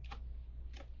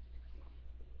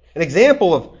 An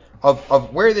example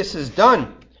of where this is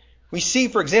done, we see,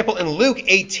 for example, in Luke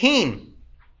 18.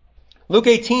 Luke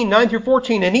 18, 9 through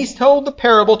 14. And he's told the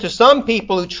parable to some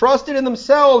people who trusted in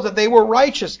themselves that they were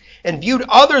righteous and viewed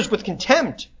others with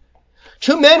contempt.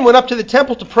 2 men went up to the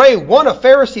temple to pray, one a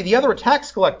Pharisee, the other a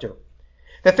tax collector.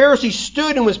 The Pharisee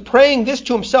stood and was praying this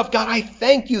to himself, God, I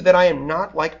thank you that I am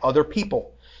not like other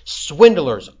people,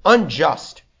 swindlers,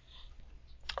 unjust,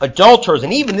 adulterers,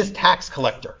 and even this tax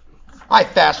collector. I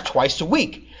fast twice a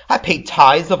week. I pay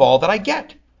tithes of all that I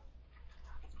get.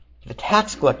 The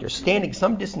tax collector, standing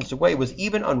some distance away, was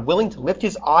even unwilling to lift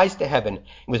his eyes to heaven and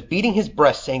was beating his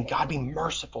breast, saying, God, be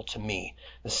merciful to me,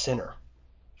 the sinner.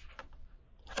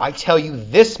 I tell you,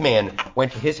 this man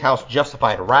went to his house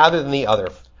justified rather than the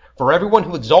other. For everyone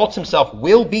who exalts himself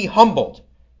will be humbled,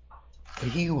 but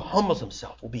he who humbles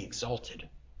himself will be exalted.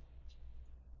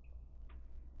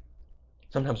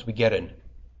 Sometimes we get an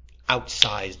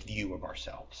outsized view of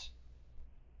ourselves.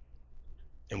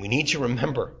 And we need to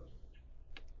remember,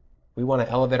 we want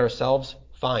to elevate ourselves,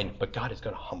 fine, but God is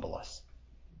going to humble us.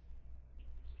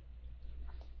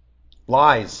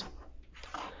 Lies.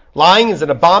 Lying is an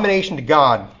abomination to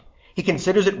God. He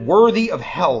considers it worthy of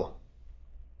hell.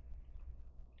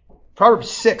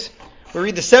 Proverbs 6, we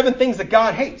read the 7 things that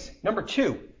God hates. Number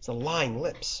 2 is the lying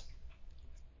lips.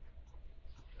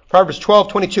 Proverbs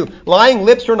 12:22, lying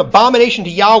lips are an abomination to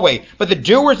Yahweh, but the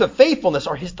doers of faithfulness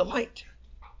are his delight.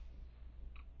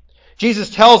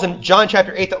 Jesus tells in John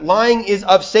chapter 8 that lying is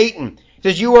of Satan. He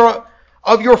says, you are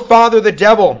of your father the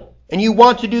devil, and you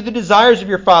want to do the desires of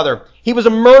your father. He was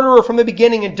a murderer from the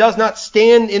beginning and does not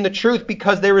stand in the truth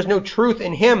because there is no truth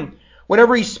in him.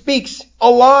 Whenever he speaks a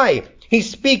lie, he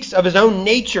speaks of his own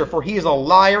nature, for he is a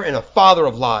liar and a father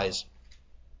of lies.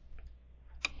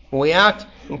 When we act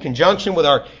in conjunction with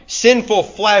our sinful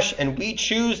flesh and we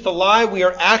choose to lie, we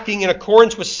are acting in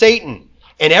accordance with Satan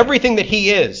and everything that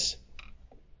he is.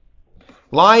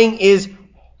 Lying is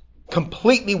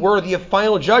completely worthy of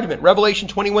final judgment. Revelation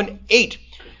 21:8.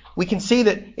 We can see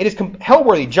that it is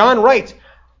hell-worthy. John writes,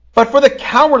 but for the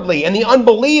cowardly and the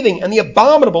unbelieving and the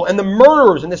abominable and the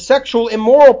murderers and the sexual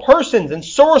immoral persons and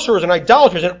sorcerers and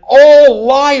idolaters and all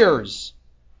liars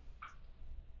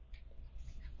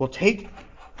will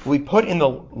be put in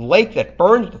the lake that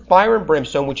burns with fire and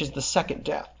brimstone, which is the second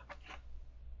death.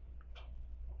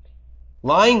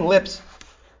 Lying lips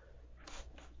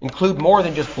include more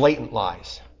than just blatant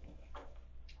lies.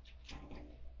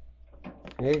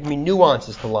 There can be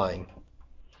nuances to lying.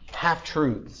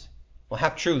 half-truths. Well,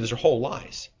 half-truths are whole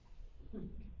lies.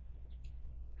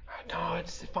 No,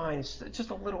 it's fine. It's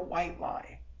just a little white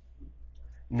lie.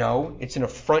 No, it's an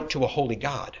affront to a holy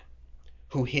God,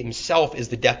 who himself is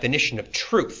the definition of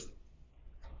truth.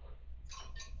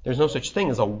 There's no such thing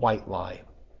as a white lie.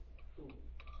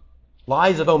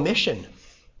 Lies of omission.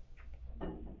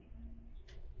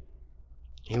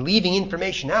 You're leaving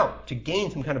information out to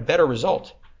gain some kind of better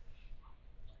result.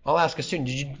 I'll ask a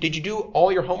student, did you do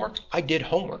all your homework? I did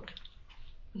homework.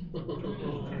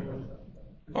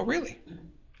 Oh, really?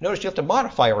 Notice you have to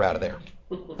modifier out of there.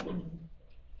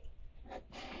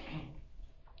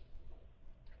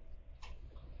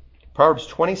 Proverbs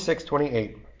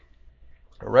 26:28.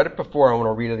 I read it before. I want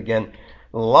to read it again.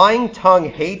 The lying tongue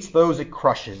hates those it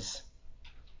crushes,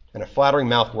 and a flattering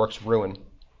mouth works ruin.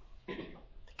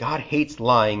 God hates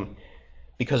lying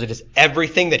because it is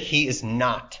everything that he is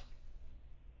not.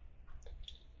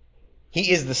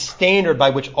 He is the standard by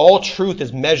which all truth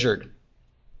is measured.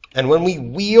 And when we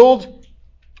wield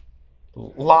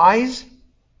lies,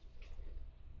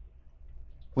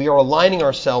 we are aligning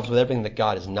ourselves with everything that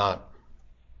God is not,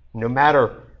 no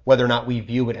matter whether or not we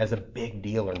view it as a big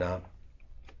deal or not.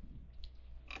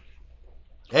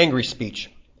 Angry speech.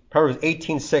 Proverbs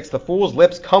 18:6. The fool's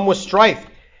lips come with strife,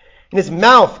 and his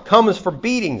mouth comes for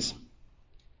beatings.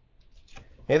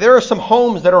 Now, there are some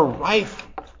homes that are rife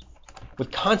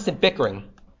with constant bickering.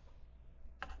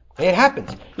 And it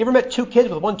happens. You ever met two kids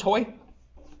with one toy?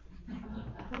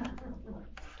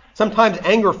 Sometimes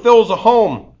anger fills a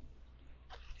home.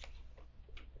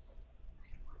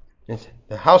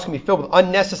 The house can be filled with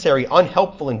unnecessary,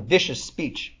 unhelpful, and vicious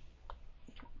speech.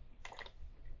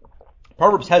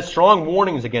 Proverbs has strong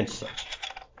warnings against such.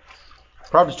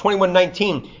 Proverbs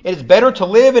 21:19. It is better to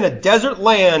live in a desert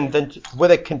land than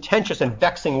with a contentious and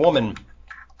vexing woman.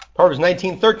 Proverbs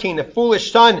 19:13. A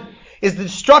foolish son is the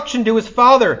destruction to his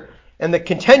father, and the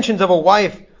contentions of a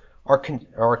wife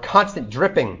are a constant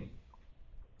dripping.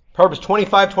 Proverbs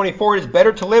 25:24. It is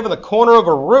better to live in the corner of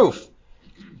a roof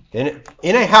than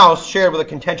in a house shared with a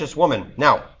contentious woman.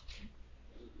 Now,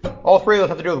 all three of those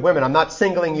have to do with women. I'm not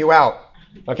singling you out.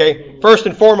 Okay? First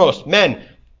and foremost, men,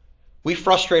 we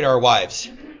frustrate our wives,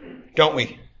 don't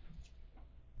we?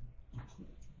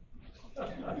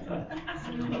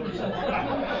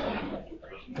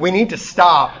 We need to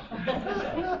stop.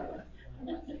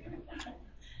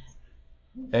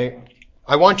 Okay?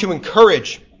 I want to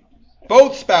encourage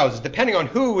both spouses, depending on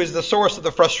who is the source of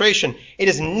the frustration. It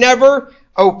is never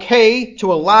okay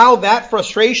to allow that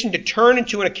frustration to turn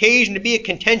into an occasion to be a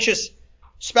contentious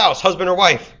spouse, husband or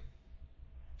wife.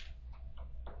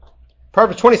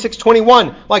 Proverbs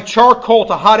 26:21. Like charcoal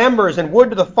to hot embers and wood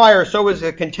to the fire, so is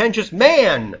a contentious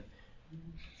man.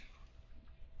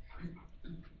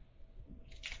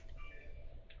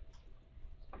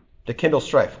 To kindle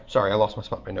strife. Sorry, I lost my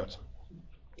spot in my notes.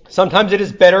 Sometimes it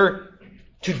is better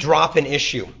to drop an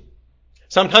issue.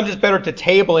 Sometimes it's better to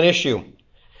table an issue.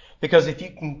 Because if you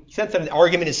can sense that an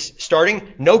argument is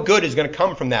starting, no good is going to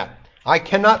come from that. I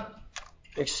cannot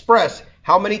express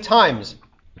how many times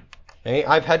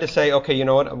I've had to say, okay, you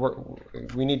know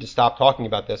what, we need to stop talking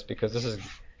about this because this is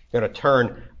going to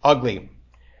turn ugly.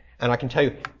 And I can tell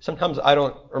you, sometimes I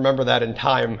don't remember that in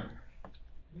time.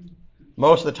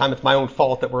 Most of the time it's my own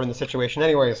fault that we're in the situation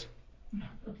anyways.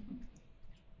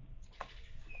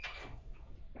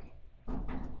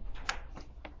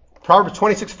 Proverbs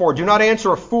 26:4. Do not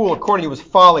answer a fool according to his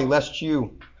folly, lest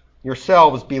you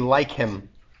yourselves be like him.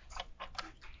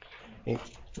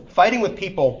 Fighting with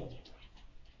people,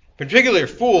 particularly a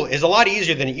fool, is a lot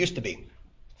easier than it used to be.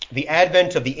 The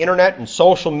advent of the internet and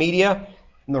social media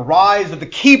and the rise of the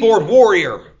keyboard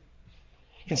warrior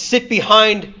can sit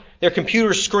behind their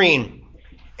computer screen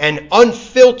and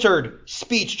unfiltered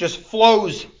speech just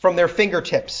flows from their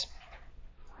fingertips.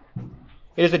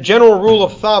 It is a general rule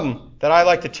of thumb that I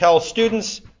like to tell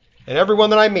students and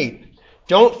everyone that I meet.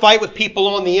 Don't fight with people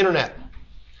on the internet.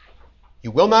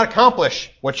 You will not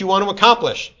accomplish what you want to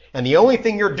accomplish. And the only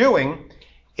thing you're doing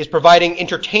is providing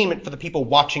entertainment for the people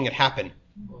watching it happen.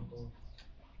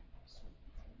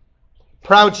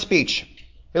 Proud speech.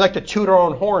 We like to toot our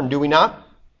own horn, do we not?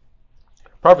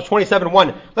 Proverbs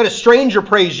 27:1. Let a stranger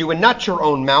praise you and not your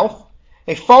own mouth,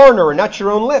 a foreigner and not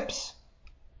your own lips.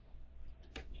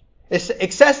 It's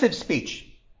excessive speech.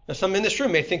 Now, some in this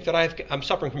room may think that I'm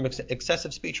suffering from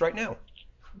excessive speech right now.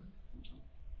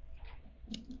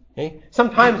 Okay?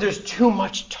 Sometimes there's too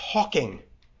much talking.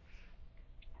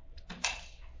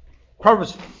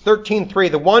 Proverbs 13:3.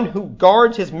 The one who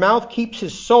guards his mouth keeps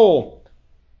his soul.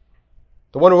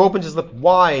 The one who opens his lip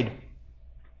wide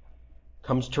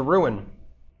comes to ruin.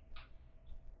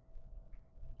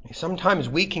 Sometimes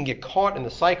we can get caught in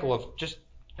the cycle of just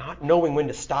not knowing when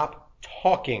to stop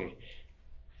talking.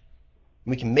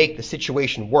 We can make the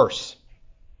situation worse.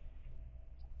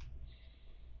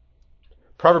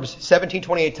 Proverbs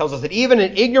 17:28 tells us that even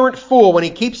an ignorant fool, when he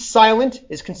keeps silent,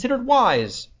 is considered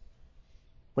wise.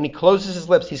 When he closes his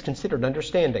lips, he's considered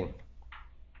understanding.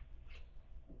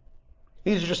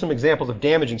 These are just some examples of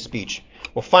damaging speech.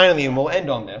 Well, finally, and we'll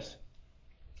end on this,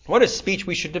 what is speech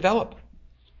we should develop?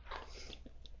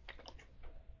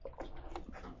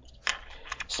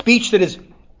 Speech that is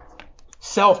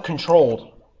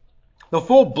self-controlled. The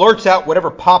fool blurts out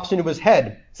whatever pops into his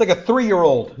head. It's like a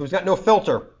 3-year-old who's got no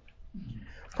filter.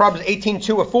 Proverbs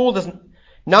 18:2, a fool does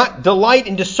not delight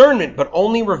in discernment, but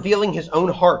only revealing his own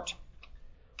heart.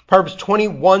 Proverbs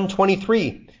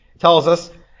 21:23 tells us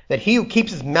that he who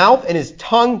keeps his mouth and his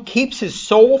tongue keeps his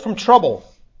soul from trouble.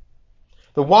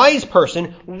 The wise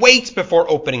person waits before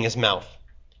opening his mouth.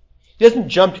 He doesn't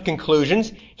jump to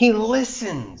conclusions. He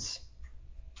listens.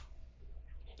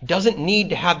 He doesn't need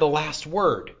to have the last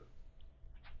word.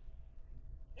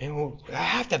 And I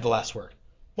have to have the last word.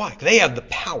 Why? Because they have the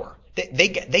power. They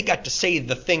got to say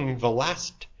the thing the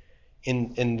last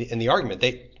in the argument.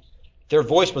 Their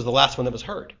voice was the last one that was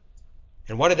heard.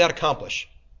 And what did that accomplish?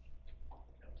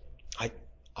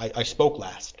 I spoke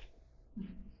last.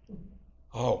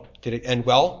 Oh, did it end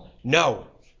well? No,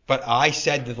 but I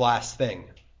said the last thing.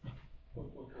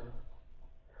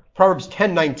 Proverbs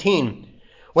 10:19.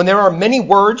 When there are many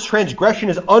words, transgression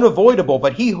is unavoidable,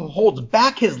 but he who holds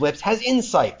back his lips has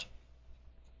insight.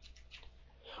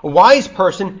 A wise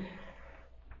person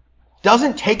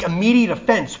doesn't take immediate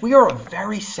offense. We are a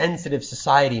very sensitive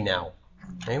society now.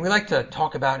 And we like to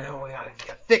talk about how we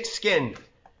got thick skin.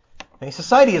 And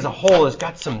society as a whole has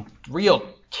got some real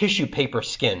tissue paper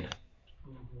skin.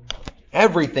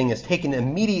 Everything is taken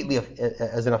immediately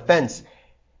as an offense.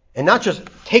 And not just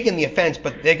taking the offense,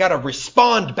 but they got to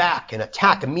respond back and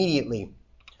attack immediately.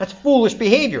 That's foolish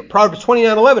behavior. Proverbs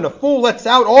 29:11, a fool lets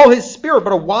out all his spirit,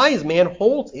 but a wise man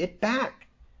holds it back.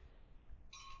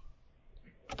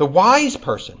 The wise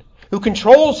person who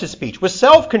controls his speech with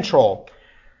self-control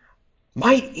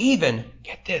might even,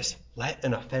 get this, let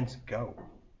an offense go.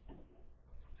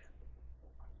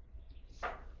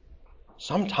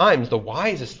 Sometimes the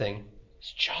wisest thing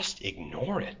is just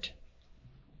ignore it.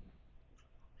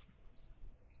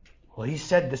 Well, he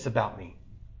said this about me.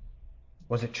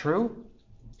 Was it true?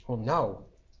 Well, no.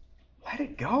 Let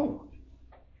it go.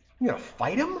 You going to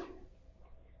fight him?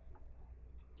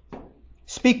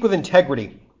 Speak with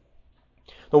integrity.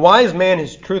 The wise man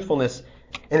has truthfulness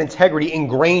and integrity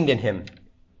ingrained in him.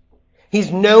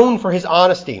 He's known for his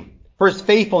honesty, for his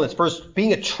faithfulness, for his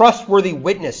being a trustworthy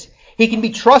witness. He can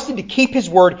be trusted to keep his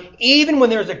word even when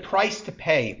there's a price to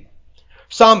pay.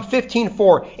 Psalm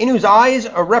 15:4, in whose eyes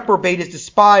a reprobate is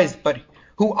despised, but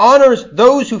who honors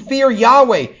those who fear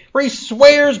Yahweh, for he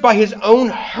swears by his own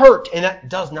hurt, and that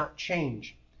does not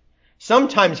change.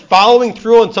 Sometimes following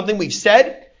through on something we've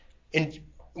said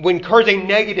will incur a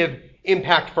negative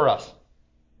impact for us.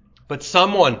 But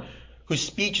someone whose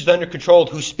speech is under control,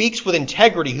 who speaks with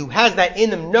integrity, who has that in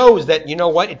them, knows that, you know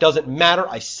what, it doesn't matter.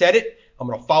 I said it. I'm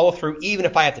going to follow through even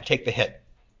if I have to take the hit.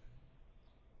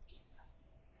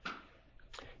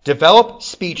 Develop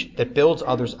speech that builds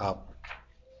others up.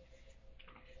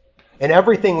 In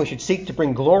everything, we should seek to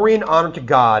bring glory and honor to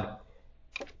God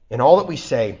in all that we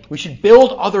say. We should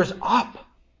build others up,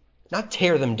 not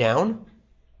tear them down.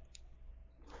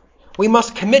 We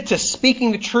must commit to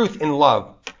speaking the truth in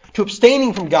love, to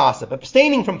abstaining from gossip,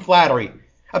 abstaining from flattery,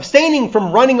 abstaining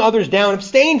from running others down,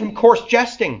 abstaining from coarse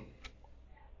jesting.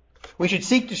 We should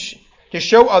seek to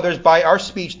show others by our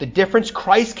speech the difference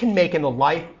Christ can make in the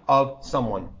life of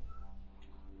someone.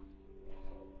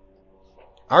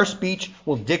 Our speech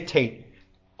will dictate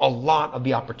a lot of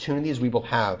the opportunities we will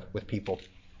have with people.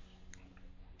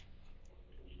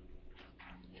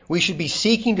 We should be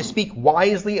seeking to speak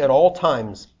wisely at all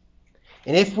times.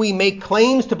 And if we make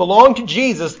claims to belong to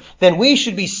Jesus, then we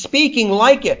should be speaking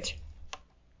like it.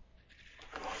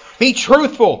 Be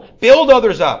truthful. Build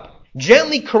others up.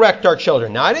 Gently correct our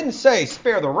children. Now, I didn't say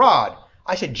spare the rod.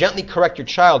 I said gently correct your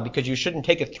child, because you shouldn't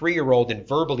take a 3-year-old and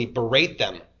verbally berate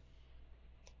them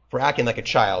for acting like a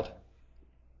child.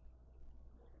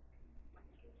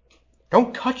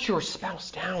 Don't cut your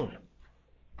spouse down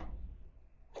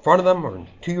in front of them or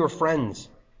to your friends.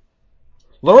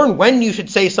 Learn when you should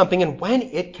say something and when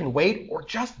it can wait or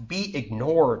just be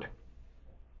ignored.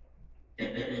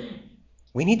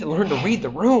 We need to learn to read the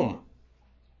room,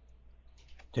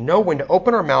 to know when to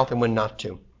open our mouth and when not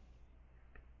to.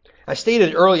 I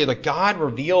stated earlier that God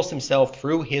reveals himself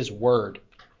through his word.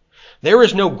 There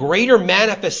is no greater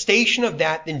manifestation of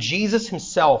that than Jesus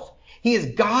himself. He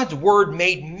is God's word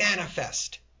made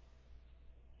manifest.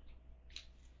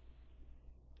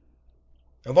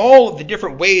 Of all of the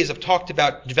different ways I've talked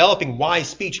about developing wise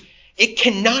speech, it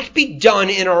cannot be done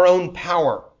in our own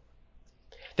power.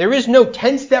 There is no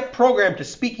 10-step program to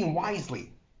speaking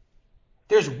wisely.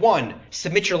 There's one: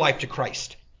 submit your life to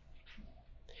Christ.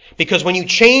 Because when you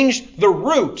change the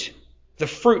root, the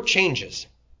fruit changes.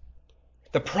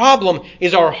 The problem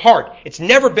is our heart. It's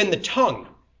never been the tongue.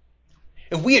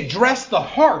 If we address the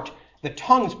heart, the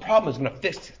tongue's problem is going to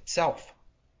fix itself.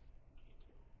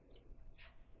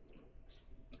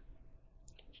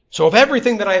 So of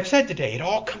everything that I have said today, it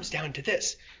all comes down to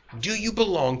this. Do you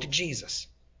belong to Jesus?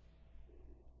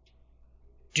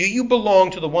 Do you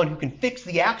belong to the one who can fix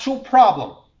the actual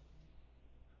problem?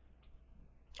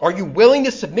 Are you willing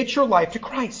to submit your life to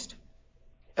Christ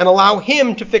and allow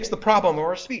him to fix the problem of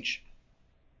our speech?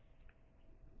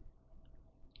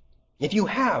 If you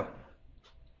have,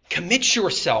 commit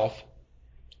yourself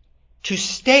to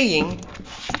staying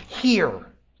here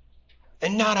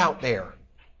and not out there.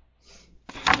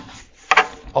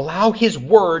 Allow his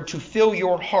word to fill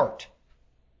your heart,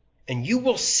 and you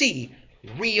will see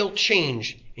real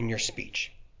change in your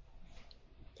speech.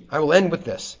 I will end with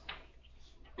this.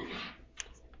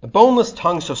 The boneless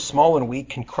tongue, so small and weak,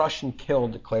 can crush and kill,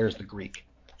 declares the Greek.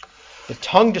 The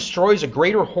tongue destroys a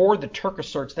greater horde, the Turk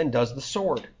asserts, than does the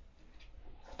sword.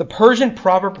 The Persian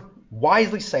proverb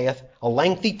wisely saith, a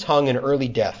lengthy tongue and early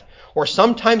death. Or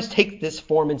sometimes take this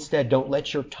form instead, don't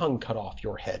let your tongue cut off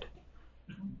your head.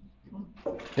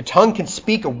 The tongue can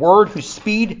speak a word whose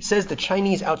speed, says the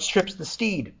Chinese, outstrips the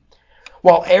steed.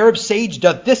 While Arab sage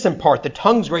doth this impart, the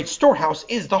tongue's great storehouse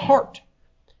is the heart.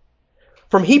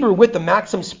 From Hebrew wit the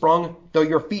maxim sprung, though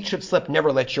your feet should slip,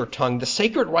 never let your tongue. The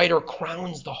sacred writer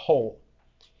crowns the whole.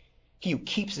 He who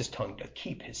keeps his tongue doth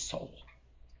keep his soul.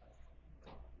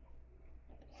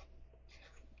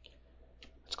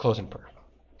 Let's close in prayer.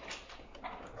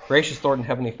 Gracious Lord and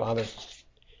Heavenly Father,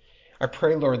 I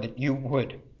pray, Lord, that you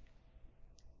would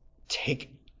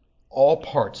take all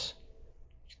parts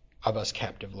of us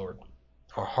captive, Lord.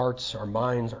 Our hearts, our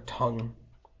minds, our tongue.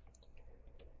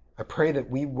 I pray that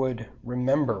we would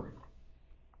remember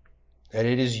that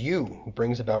it is you who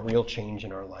brings about real change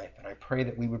in our life. And I pray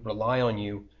that we would rely on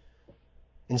you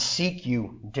and seek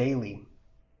you daily.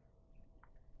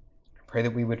 I pray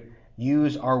that we would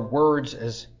use our words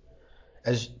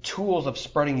as tools of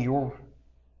spreading your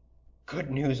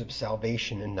good news of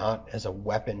salvation and not as a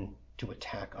weapon to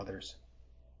attack others.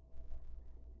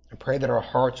 I pray that our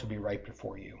hearts would be right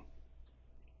before you.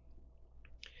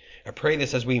 I pray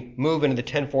this as we move into the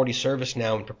 1040 service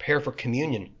now and prepare for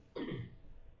communion,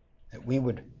 that we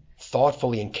would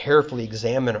thoughtfully and carefully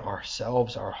examine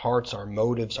ourselves, our hearts, our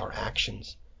motives, our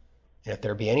actions. And if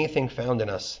there be anything found in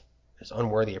us as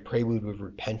unworthy, I pray we would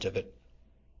repent of it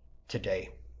today.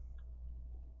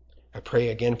 I pray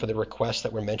again for the requests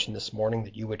that were mentioned this morning,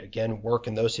 that you would again work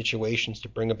in those situations to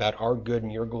bring about our good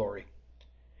and your glory.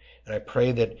 And I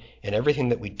pray that in everything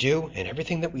that we do and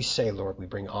everything that we say, Lord, we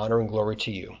bring honor and glory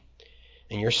to you.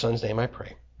 In your Son's name I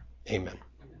pray. Amen.